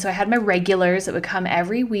 And so I had my regulars that would come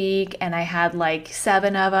every week, and I had like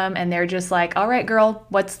 7 of them, and they're just like, all right, girl,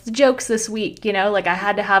 what's the jokes this week? Like I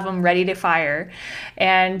had to have them ready to fire.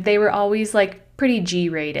 And they were always like, pretty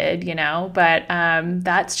G-rated, but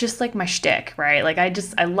that's just like my shtick, right? Like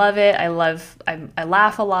I love it. I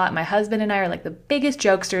laugh a lot. My husband and I are like the biggest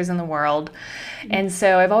jokesters in the world. And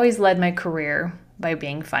so I've always led my career by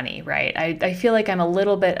being funny, right? I feel like I'm a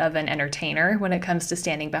little bit of an entertainer when it comes to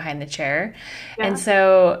standing behind the chair. Yeah. And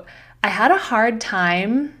so I had a hard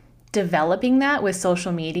time developing that with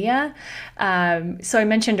social media. So I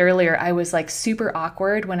mentioned earlier, I was like super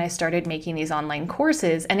awkward when I started making these online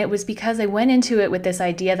courses. And it was because I went into it with this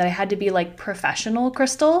idea that I had to be like professional,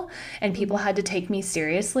 Crystal, and people had to take me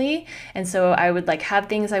seriously. And so I would like have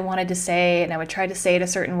things I wanted to say, and I would try to say it a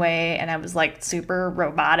certain way. And I was like super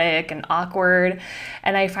robotic and awkward.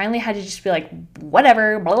 And I finally had to just be like,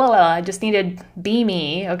 whatever, blah, blah, blah. I just needed to be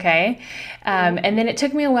me. Okay. And then it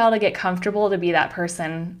took me a while to get comfortable to be that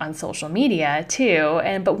person on social media too.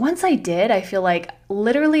 But once I did, I feel like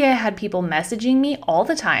literally I had people messaging me all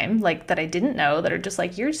the time, like that I didn't know, that are just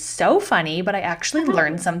like, you're so funny, but I actually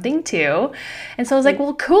learned something too. And so I was like,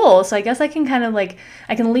 well, cool. So I guess I can kind of like,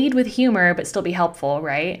 I can lead with humor, but still be helpful,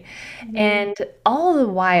 right? And all the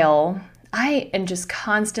while, I am just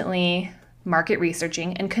constantly market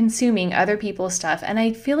researching and consuming other people's stuff. And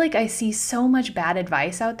I feel like I see so much bad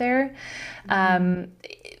advice out there.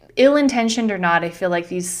 Ill-intentioned or not, I feel like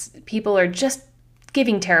these people are just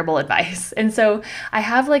giving terrible advice. And so I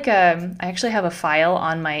actually have a file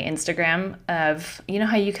on my Instagram of,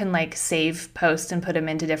 how you can like save posts and put them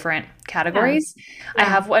into different categories. I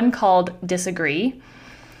have one called disagree.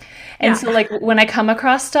 And so like when I come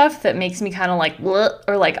across stuff that makes me kind of like bleh,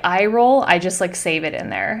 or like eye roll, I just like save it in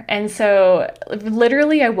there. And so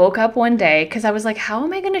literally I woke up one day because I was like, how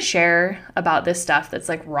am I going to share about this stuff that's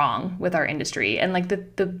like wrong with our industry and like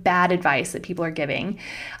the bad advice that people are giving?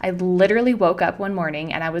 I literally woke up one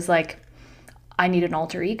morning and I was like, I need an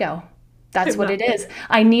alter ego. That's what it is.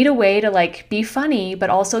 I need a way to like be funny, but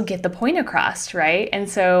also get the point across, right? And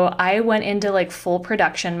so I went into like full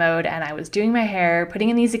production mode, and I was doing my hair, putting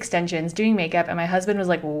in these extensions, doing makeup, and my husband was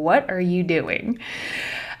like, "What are you doing?"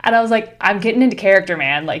 And I was like, "I'm getting into character,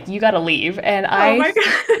 man. Like, you got to leave." And I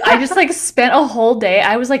just like spent a whole day.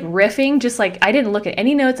 I was like riffing, just like I didn't look at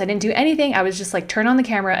any notes. I didn't do anything. I was just like turn on the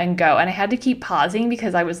camera and go. And I had to keep pausing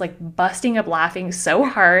because I was like busting up laughing so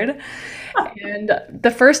hard. And the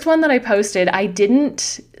first one that I posted, I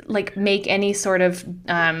didn't like make any sort of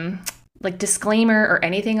like disclaimer or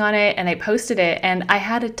anything on it. And I posted it, and I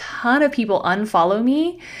had a ton of people unfollow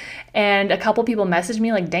me, and a couple people messaged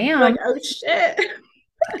me like, damn. Like, oh shit.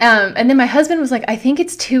 And then my husband was like, I think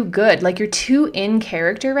it's too good. Like, you're too in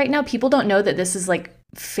character right now. People don't know that this is like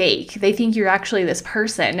fake. They think you're actually this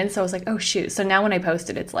person. And so I was like, oh shoot. So now when I post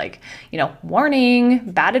it, it's like,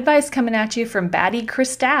 warning, bad advice coming at you from baddie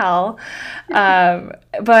Crystal. And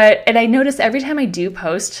I notice every time I do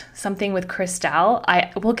post something with Crystal,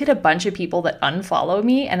 I will get a bunch of people that unfollow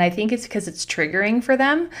me. And I think it's because it's triggering for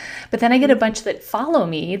them. But then I get a bunch that follow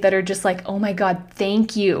me that are just like, oh my God,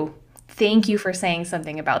 thank you. Thank you for saying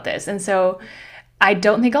something about this. And so I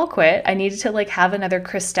don't think I'll quit. I need to like have another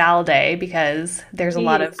Crystal day because there's a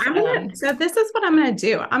lot of. So this is what I'm gonna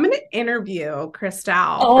do. I'm gonna interview Crystal.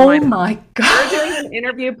 Oh my God! We're doing an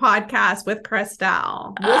interview podcast with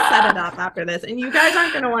Crystal. We'll set it up after this, and you guys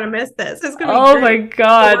aren't gonna want to miss this. It's gonna be oh great. my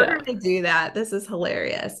God! So we're gonna do that. This is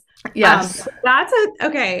hilarious. Yes.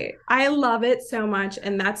 Okay. I love it so much.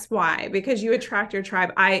 And that's why, because you attract your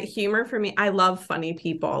tribe. Humor for me, I love funny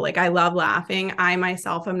people. Like I love laughing. I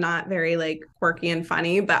myself am not very like quirky and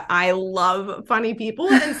funny, but I love funny people.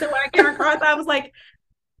 And so when I came across, I was like,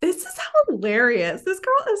 this is hilarious. This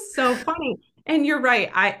girl is so funny. And you're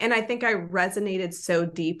right. I think I resonated so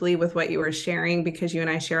deeply with what you were sharing because you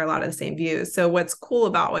and I share a lot of the same views. So what's cool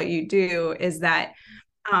about what you do is that,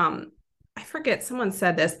 I forget, someone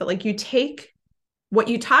said this, but like you take what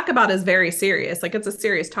you talk about is very serious. Like it's a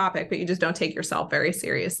serious topic, but you just don't take yourself very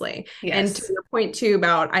seriously. Yes. And to your point too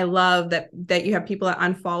about, I love that you have people that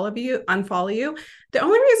unfollow you. The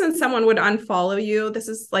only reason someone would unfollow you,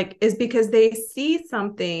 is because they see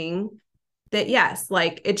something that, yes,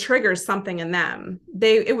 like it triggers something in them.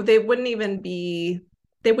 They wouldn't even be,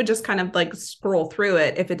 they would just kind of like scroll through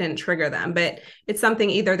it if it didn't trigger them. But it's something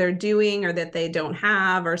either they're doing or that they don't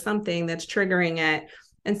have or something that's triggering it.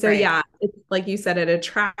 And so, yeah, it's like you said, it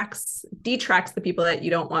detracts the people that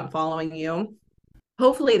you don't want following you.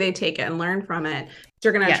 Hopefully they take it and learn from it.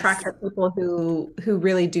 You're going to attract the people who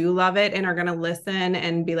really do love it and are going to listen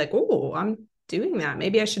and be like, oh, I'm doing that.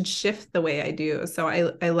 Maybe I should shift the way I do. So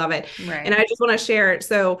I love it. Right. And I just want to share it.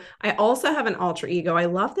 So I also have an alter ego. I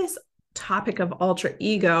love this topic of alter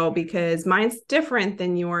ego because mine's different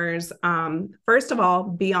than yours. First of all,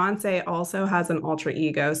 Beyonce also has an alter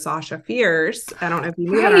ego, Sasha Fierce. I don't know if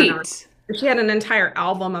you knew that or not. She had an entire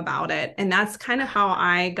album about it. And that's kind of how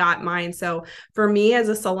I got mine. So for me as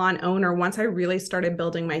a salon owner, once I really started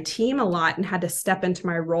building my team a lot and had to step into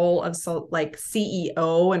my role of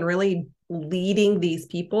CEO and really leading these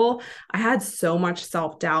people, I had so much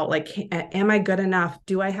self-doubt. Like, am I good enough?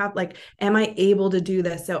 Am I able to do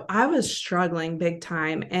this? So I was struggling big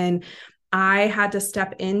time. And I had to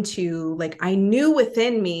step into, I knew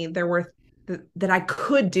within me that I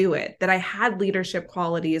could do it, that I had leadership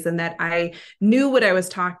qualities and that I knew what I was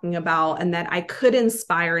talking about and that I could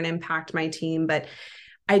inspire and impact my team. But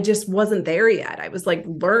I just wasn't there yet. I was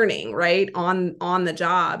learning right on the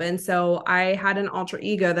job. And so I had an alter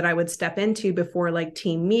ego that I would step into before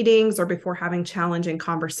team meetings or before having challenging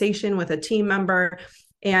conversation with a team member.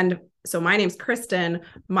 And so my name's Kristen.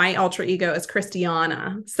 My alter ego is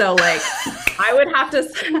Christiana. So I would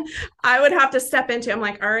have to step into, I'm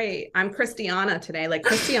all right, I'm Christiana today.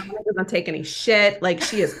 Christiana doesn't take any shit.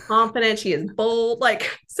 She is confident. She is bold.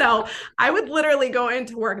 So I would literally go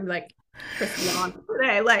into work and be Christiana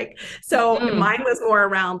today. Mine was more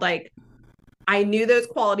around I knew those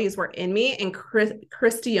qualities were in me, and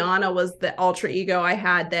Christiana was the alter ego I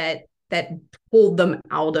had that pulled them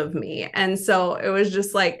out of me. And so it was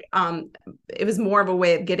just it was more of a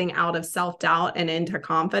way of getting out of self-doubt and into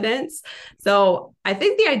confidence. So I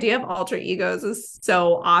think the idea of alter egos is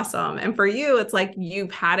so awesome. And for you, it's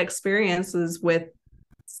you've had experiences with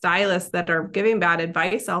stylists that are giving bad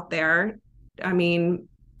advice out there. I mean,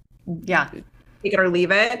 yeah, take it or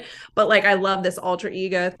leave it. But I love this alter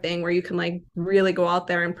ego thing where you can really go out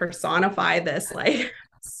there and personify this.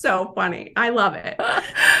 So funny. I love it.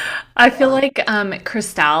 I feel like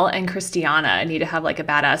Crystal and Christiana need to have a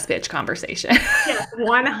badass bitch conversation. Yes,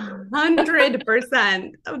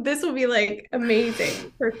 100%. This will be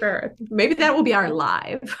amazing for sure. Maybe that will be our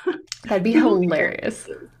live. That'd be hilarious.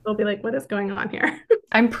 They'll be what is going on here?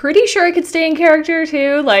 I'm pretty sure I could stay in character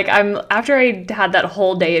too. After I had that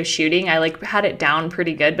whole day of shooting, I had it down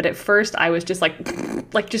pretty good. But at first I was just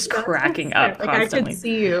just cracking up constantly. I could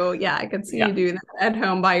see you. Yeah, I could see you do that at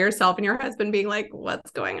home by yourself and your husband being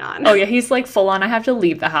what's going on? Oh yeah, he's full on, I have to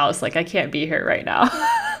leave the house. I can't be here right now.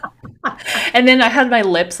 And then I had my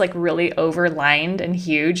lips really overlined and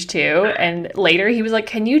huge too. And later he was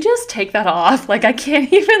can you just take that off? I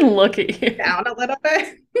can't even look at you. Down a little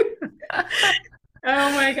bit. Oh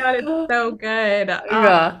my God, it's so good.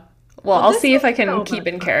 Yeah. Well, I'll see if I can keep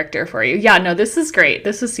in character for you. Yeah, no, this is great.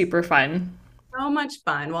 This is super fun. So much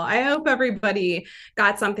fun. Well, I hope everybody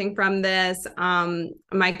got something from this.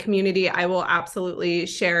 My community, I will absolutely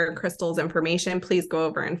share Crystal's information. Please go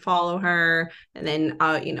over and follow her. And then,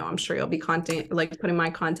 I'm sure you'll be putting my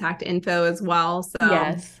contact info as well. So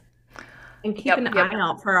yes. And keep an eye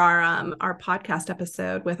out for our podcast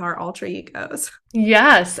episode with our alter egos.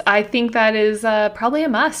 Yes, I think that is probably a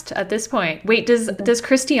must at this point. Wait, does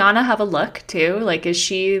Christiana have a look too? Is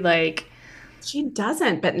she She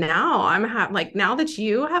doesn't, but now now that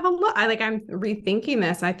you have a look, I'm rethinking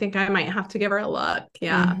this. I think I might have to give her a look.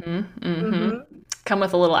 Yeah. Mm-hmm, mm-hmm. Come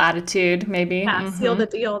with a little attitude, maybe. Yeah, seal the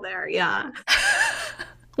deal there. Yeah.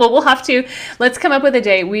 Well, let's come up with a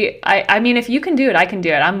day. I mean, if you can do it, I can do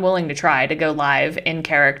it. I'm willing to try to go live in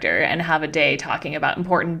character and have a day talking about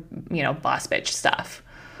important, boss bitch stuff.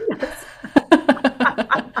 Yes.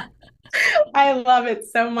 I love it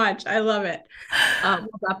so much. I love it. We'll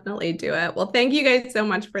definitely do it. Well, thank you guys so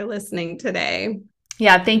much for listening today.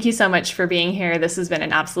 Yeah, thank you so much for being here. This has been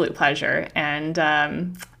an absolute pleasure.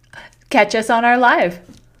 And catch us on our live.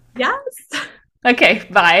 Yes. Okay,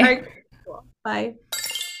 bye. All right, cool. Bye.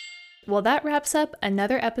 Well, that wraps up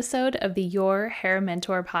another episode of the Your Hair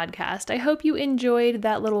Mentor podcast. I hope you enjoyed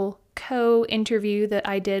that little co-interview that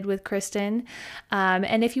I did with Kristen.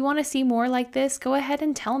 And if you want to see more like this, go ahead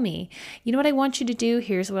and tell me. You know what I want you to do?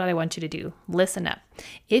 Here's what I want you to do. Listen up.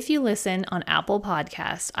 If you listen on Apple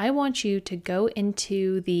Podcasts, I want you to go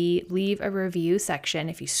into the leave a review section.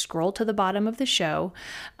 If you scroll to the bottom of the show,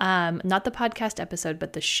 not the podcast episode,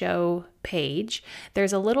 but the show page,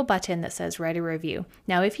 there's a little button that says write a review.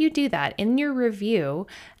 Now, if you do that, in your review,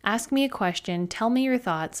 ask me a question, tell me your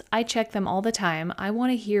thoughts. I check them all the time. I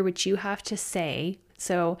want to hear what you have to say.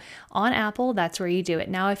 So on Apple, that's where you do it.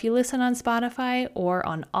 Now, if you listen on Spotify or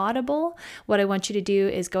on Audible, what I want you to do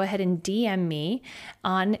is go ahead and DM me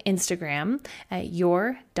on Instagram at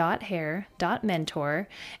your.hair.mentor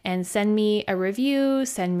and send me a review,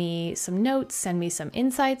 send me some notes, send me some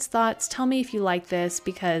insights, thoughts. Tell me if you like this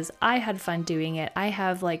because I had fun doing it. I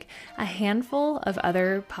have like a handful of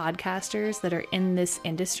other podcasters that are in this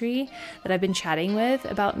industry that I've been chatting with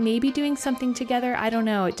about maybe doing something together. I don't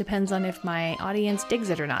know. It depends on if my audience digs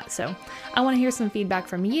it or not. So I want to hear some feedback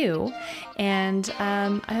from you. And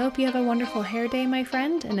I hope you have a wonderful hair day, my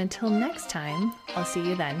friend. And until next time, I'll see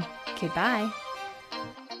you then. Goodbye.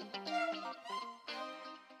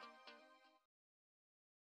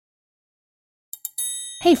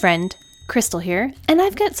 Hey friend, Crystal here, and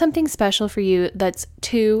I've got something special for you that's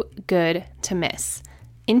too good to miss.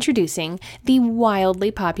 Introducing the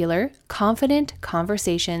wildly popular Confident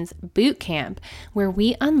Conversations Bootcamp, where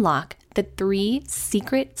we unlock the 3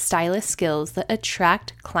 secret stylist skills that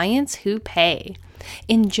attract clients who pay.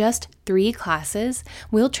 In just 3 classes,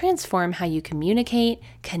 we'll transform how you communicate,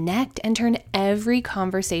 connect, and turn every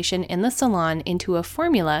conversation in the salon into a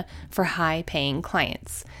formula for high-paying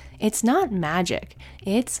clients. It's not magic,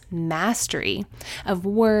 it's mastery of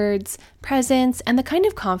words, presence, and the kind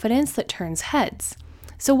of confidence that turns heads.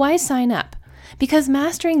 So why sign up? Because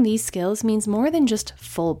mastering these skills means more than just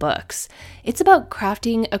full books. It's about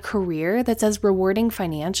crafting a career that's as rewarding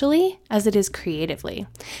financially as it is creatively.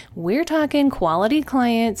 We're talking quality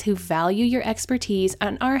clients who value your expertise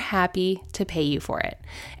and are happy to pay you for it.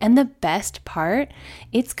 And the best part,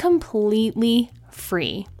 it's completely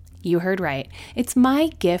free. You heard right. It's my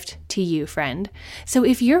gift to you, friend. So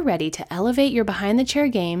if you're ready to elevate your behind the chair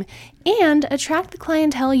game and attract the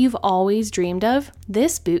clientele you've always dreamed of,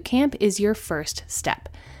 this bootcamp is your first step.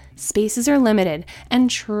 Spaces are limited, and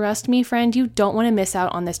trust me, friend, you don't want to miss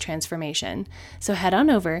out on this transformation. So head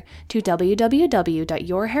on over to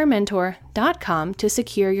www.yourhairmentor.com to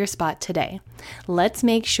secure your spot today. Let's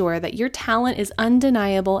make sure that your talent is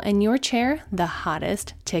undeniable and your chair the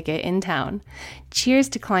hottest ticket in town. Cheers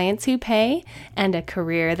to clients who pay and a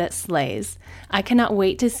career that slays. I cannot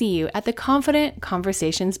wait to see you at the Confident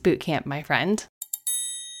Conversations Bootcamp, my friend.